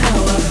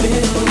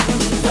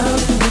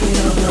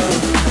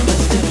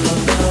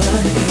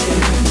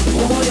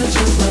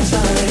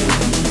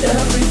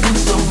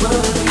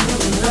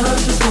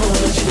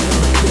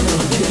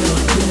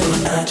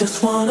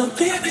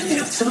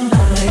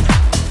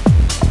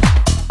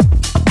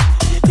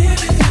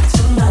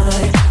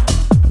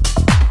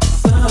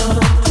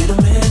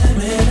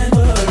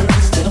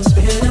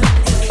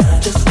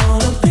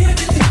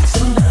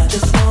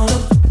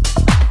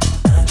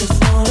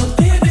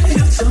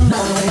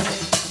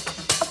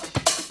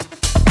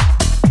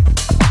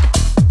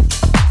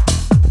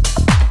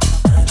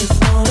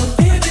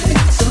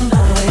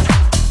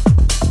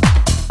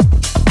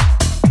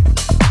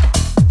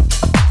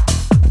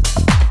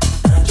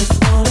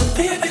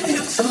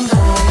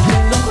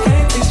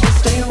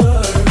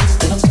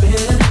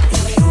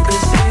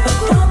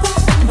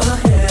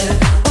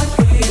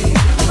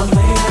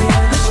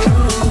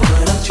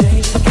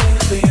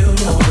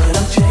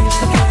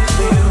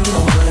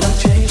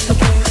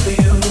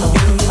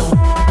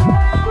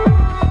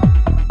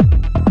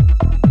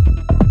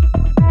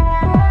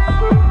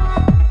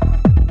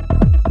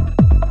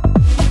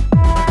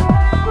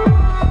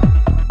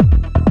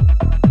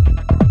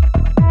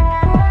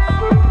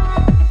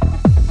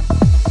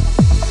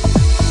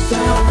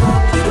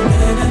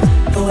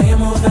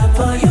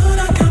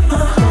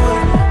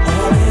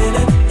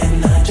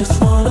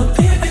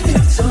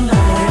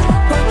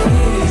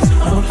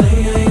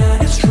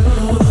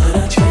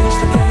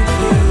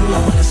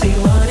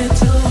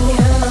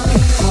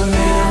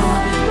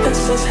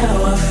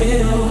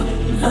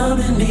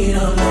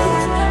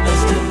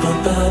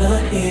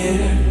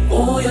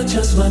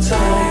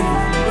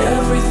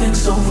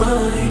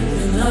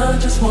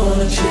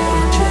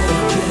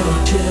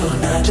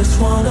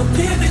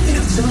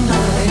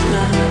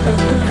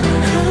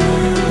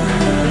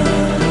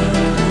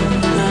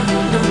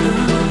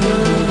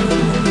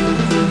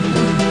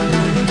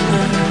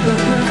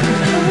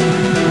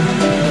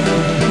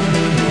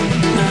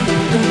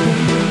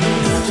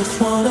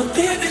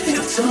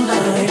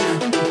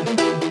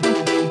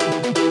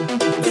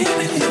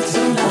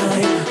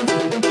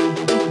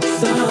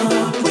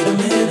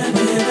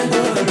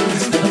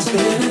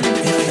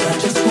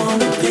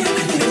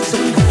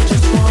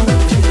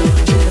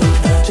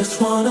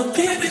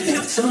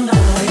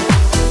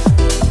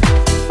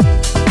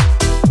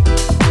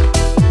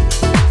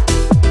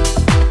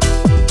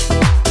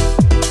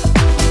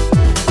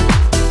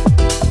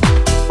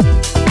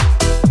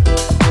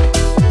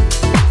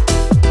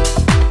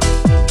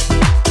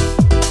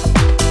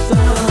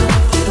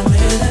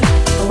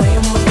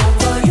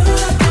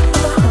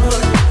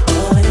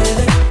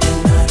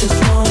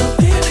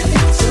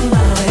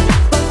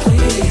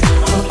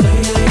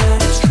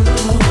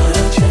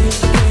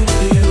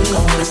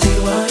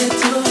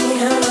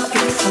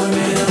 For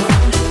real.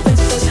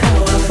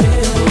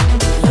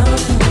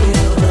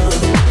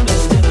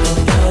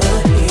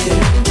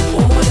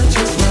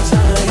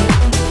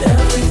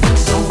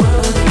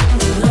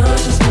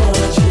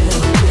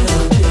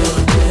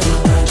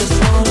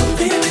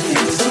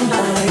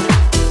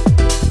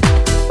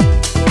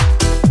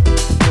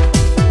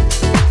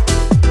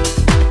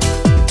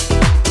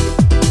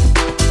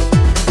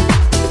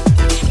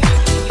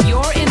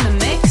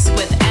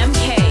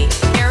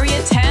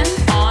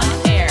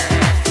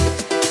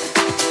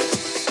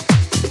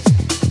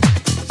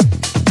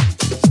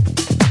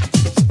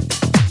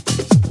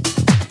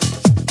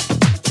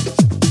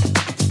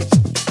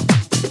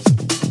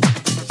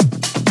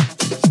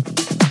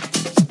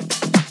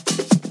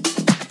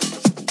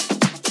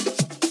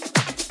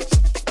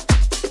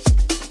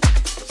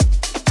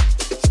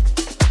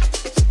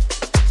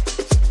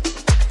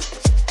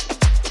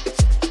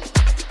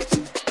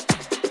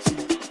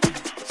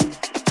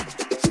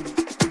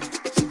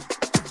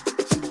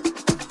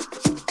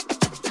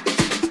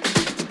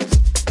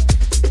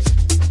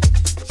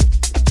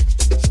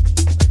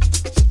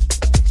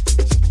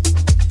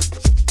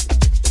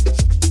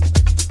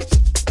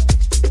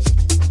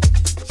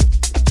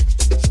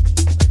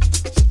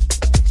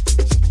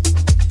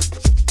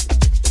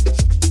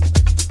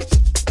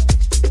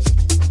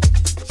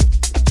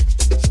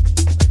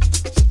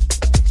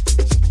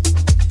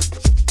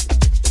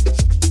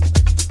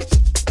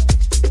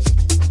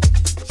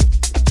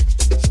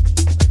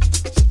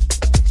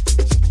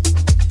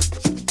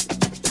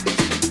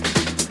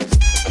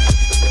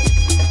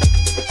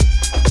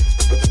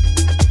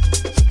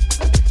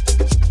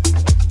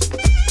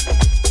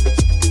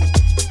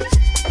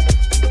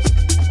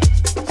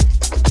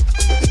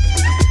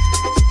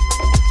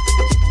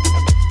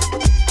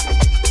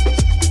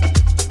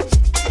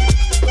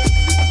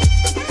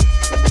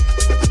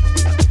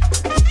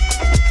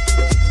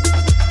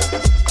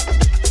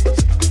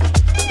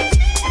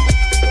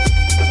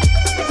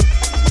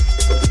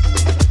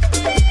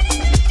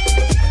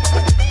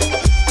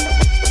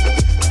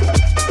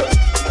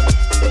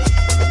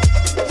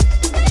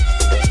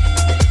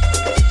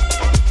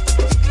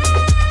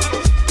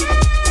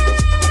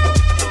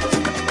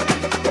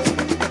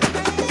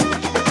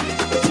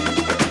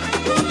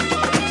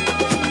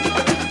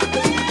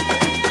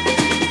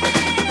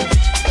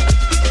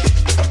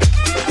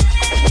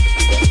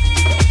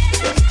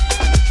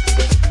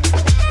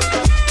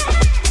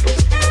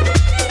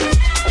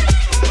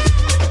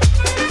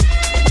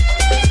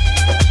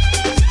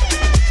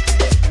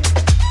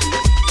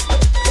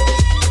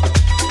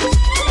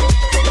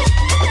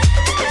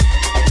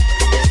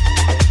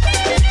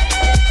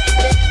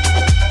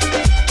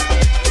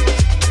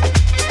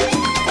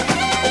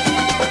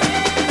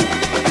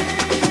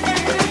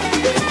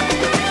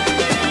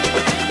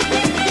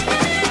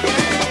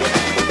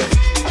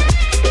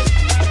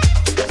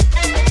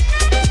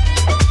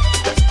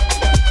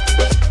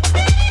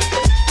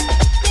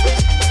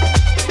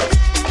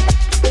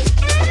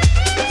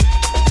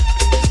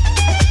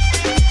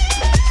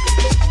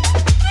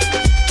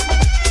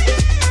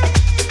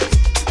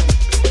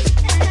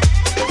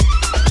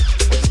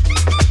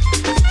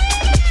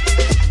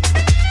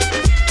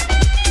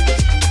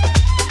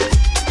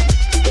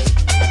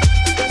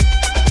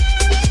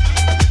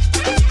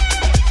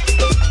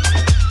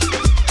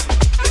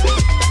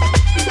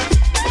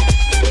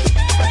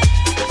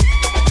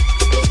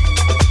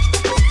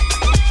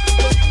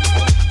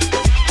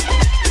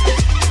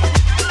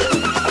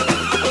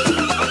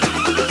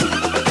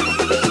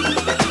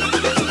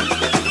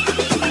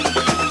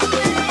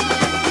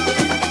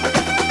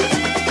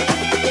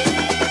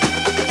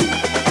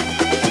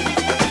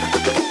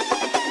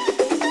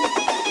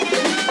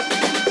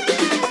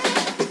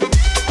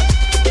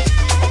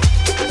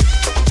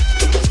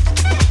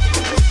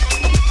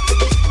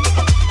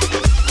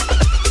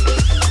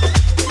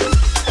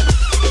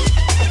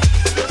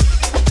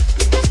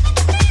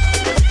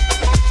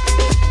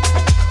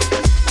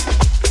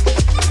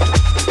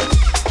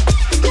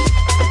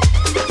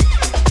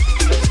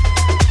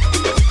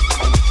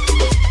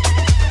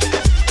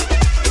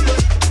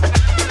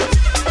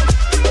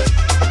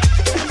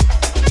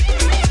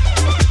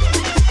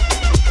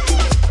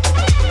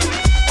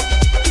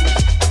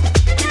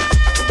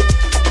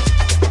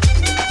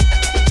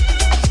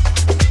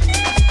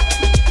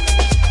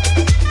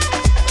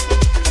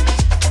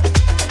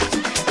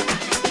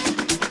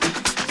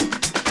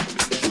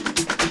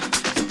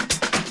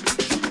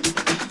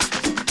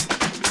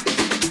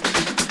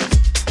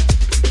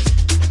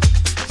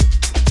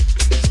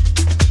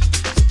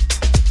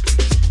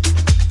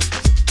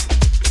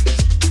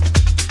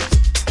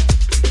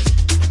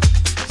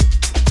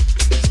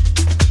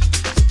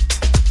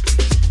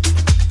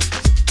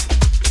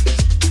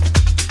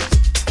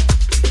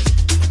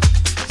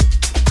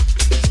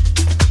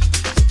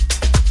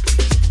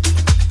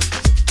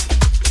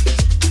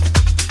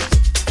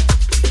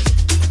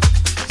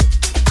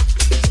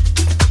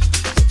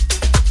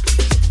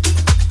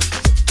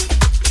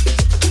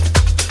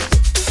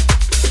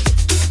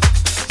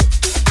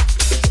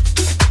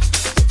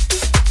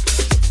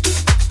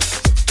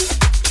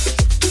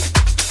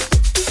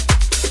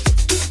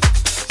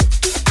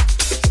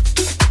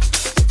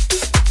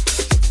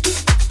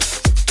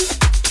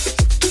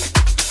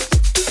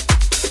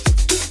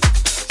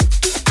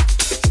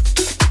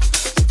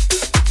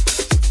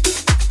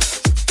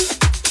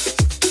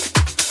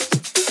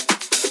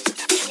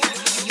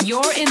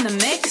 You're in the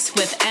mix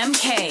with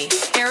MK,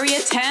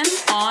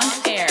 Area10 On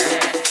Air.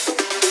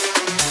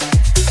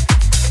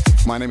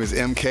 My name is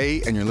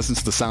MK, and you're listening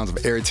to the sounds of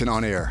Area10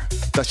 On Air.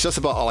 That's just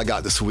about all I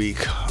got this week.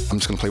 I'm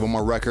just going to play one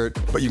more record,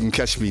 but you can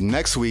catch me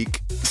next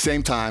week,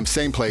 same time,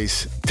 same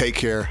place. Take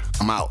care.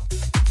 I'm out.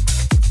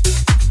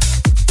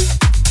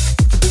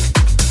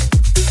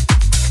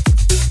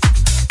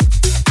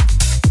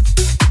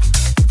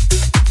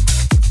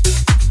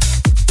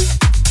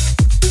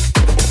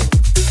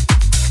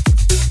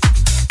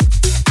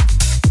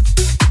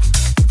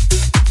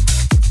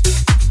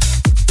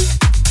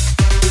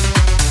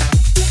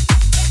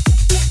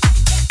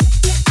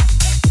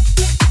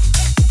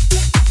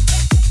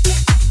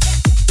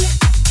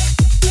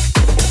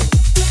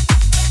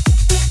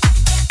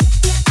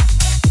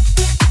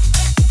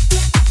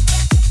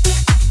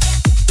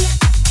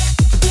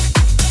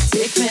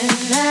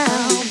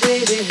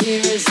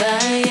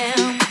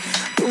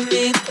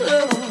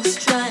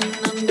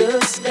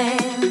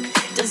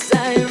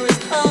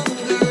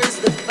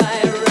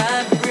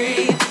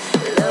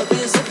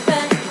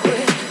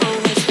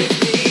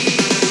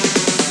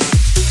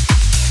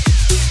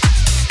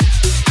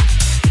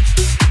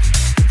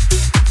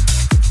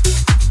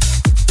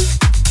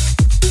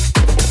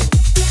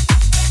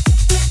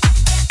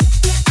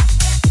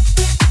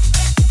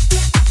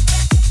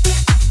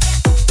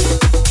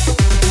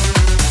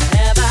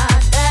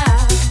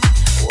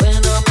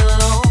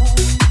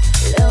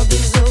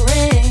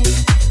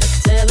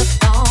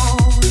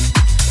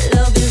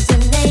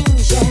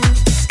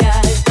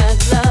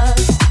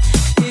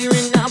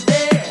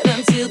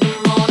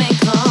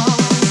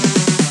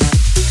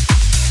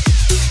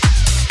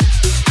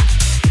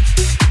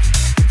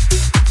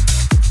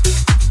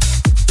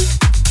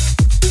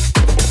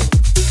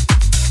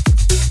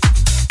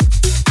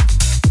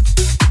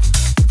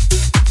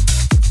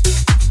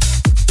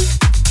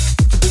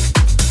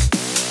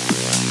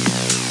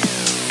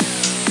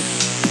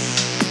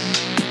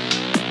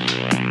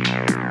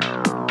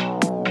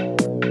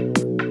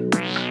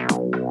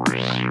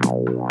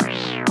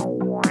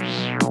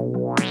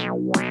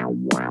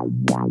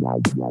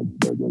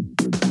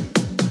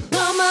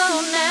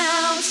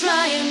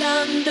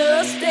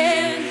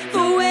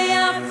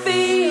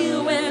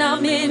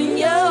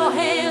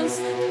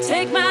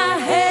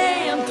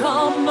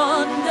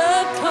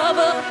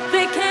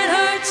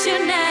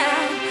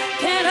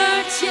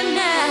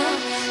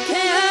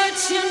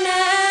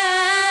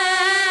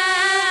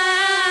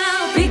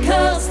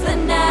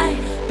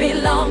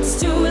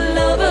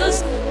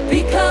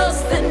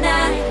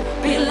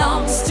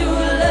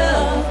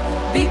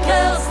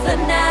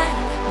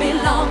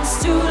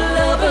 Belongs to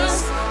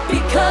lovers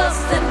because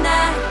the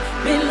night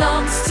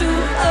belongs to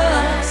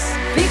us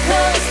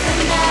because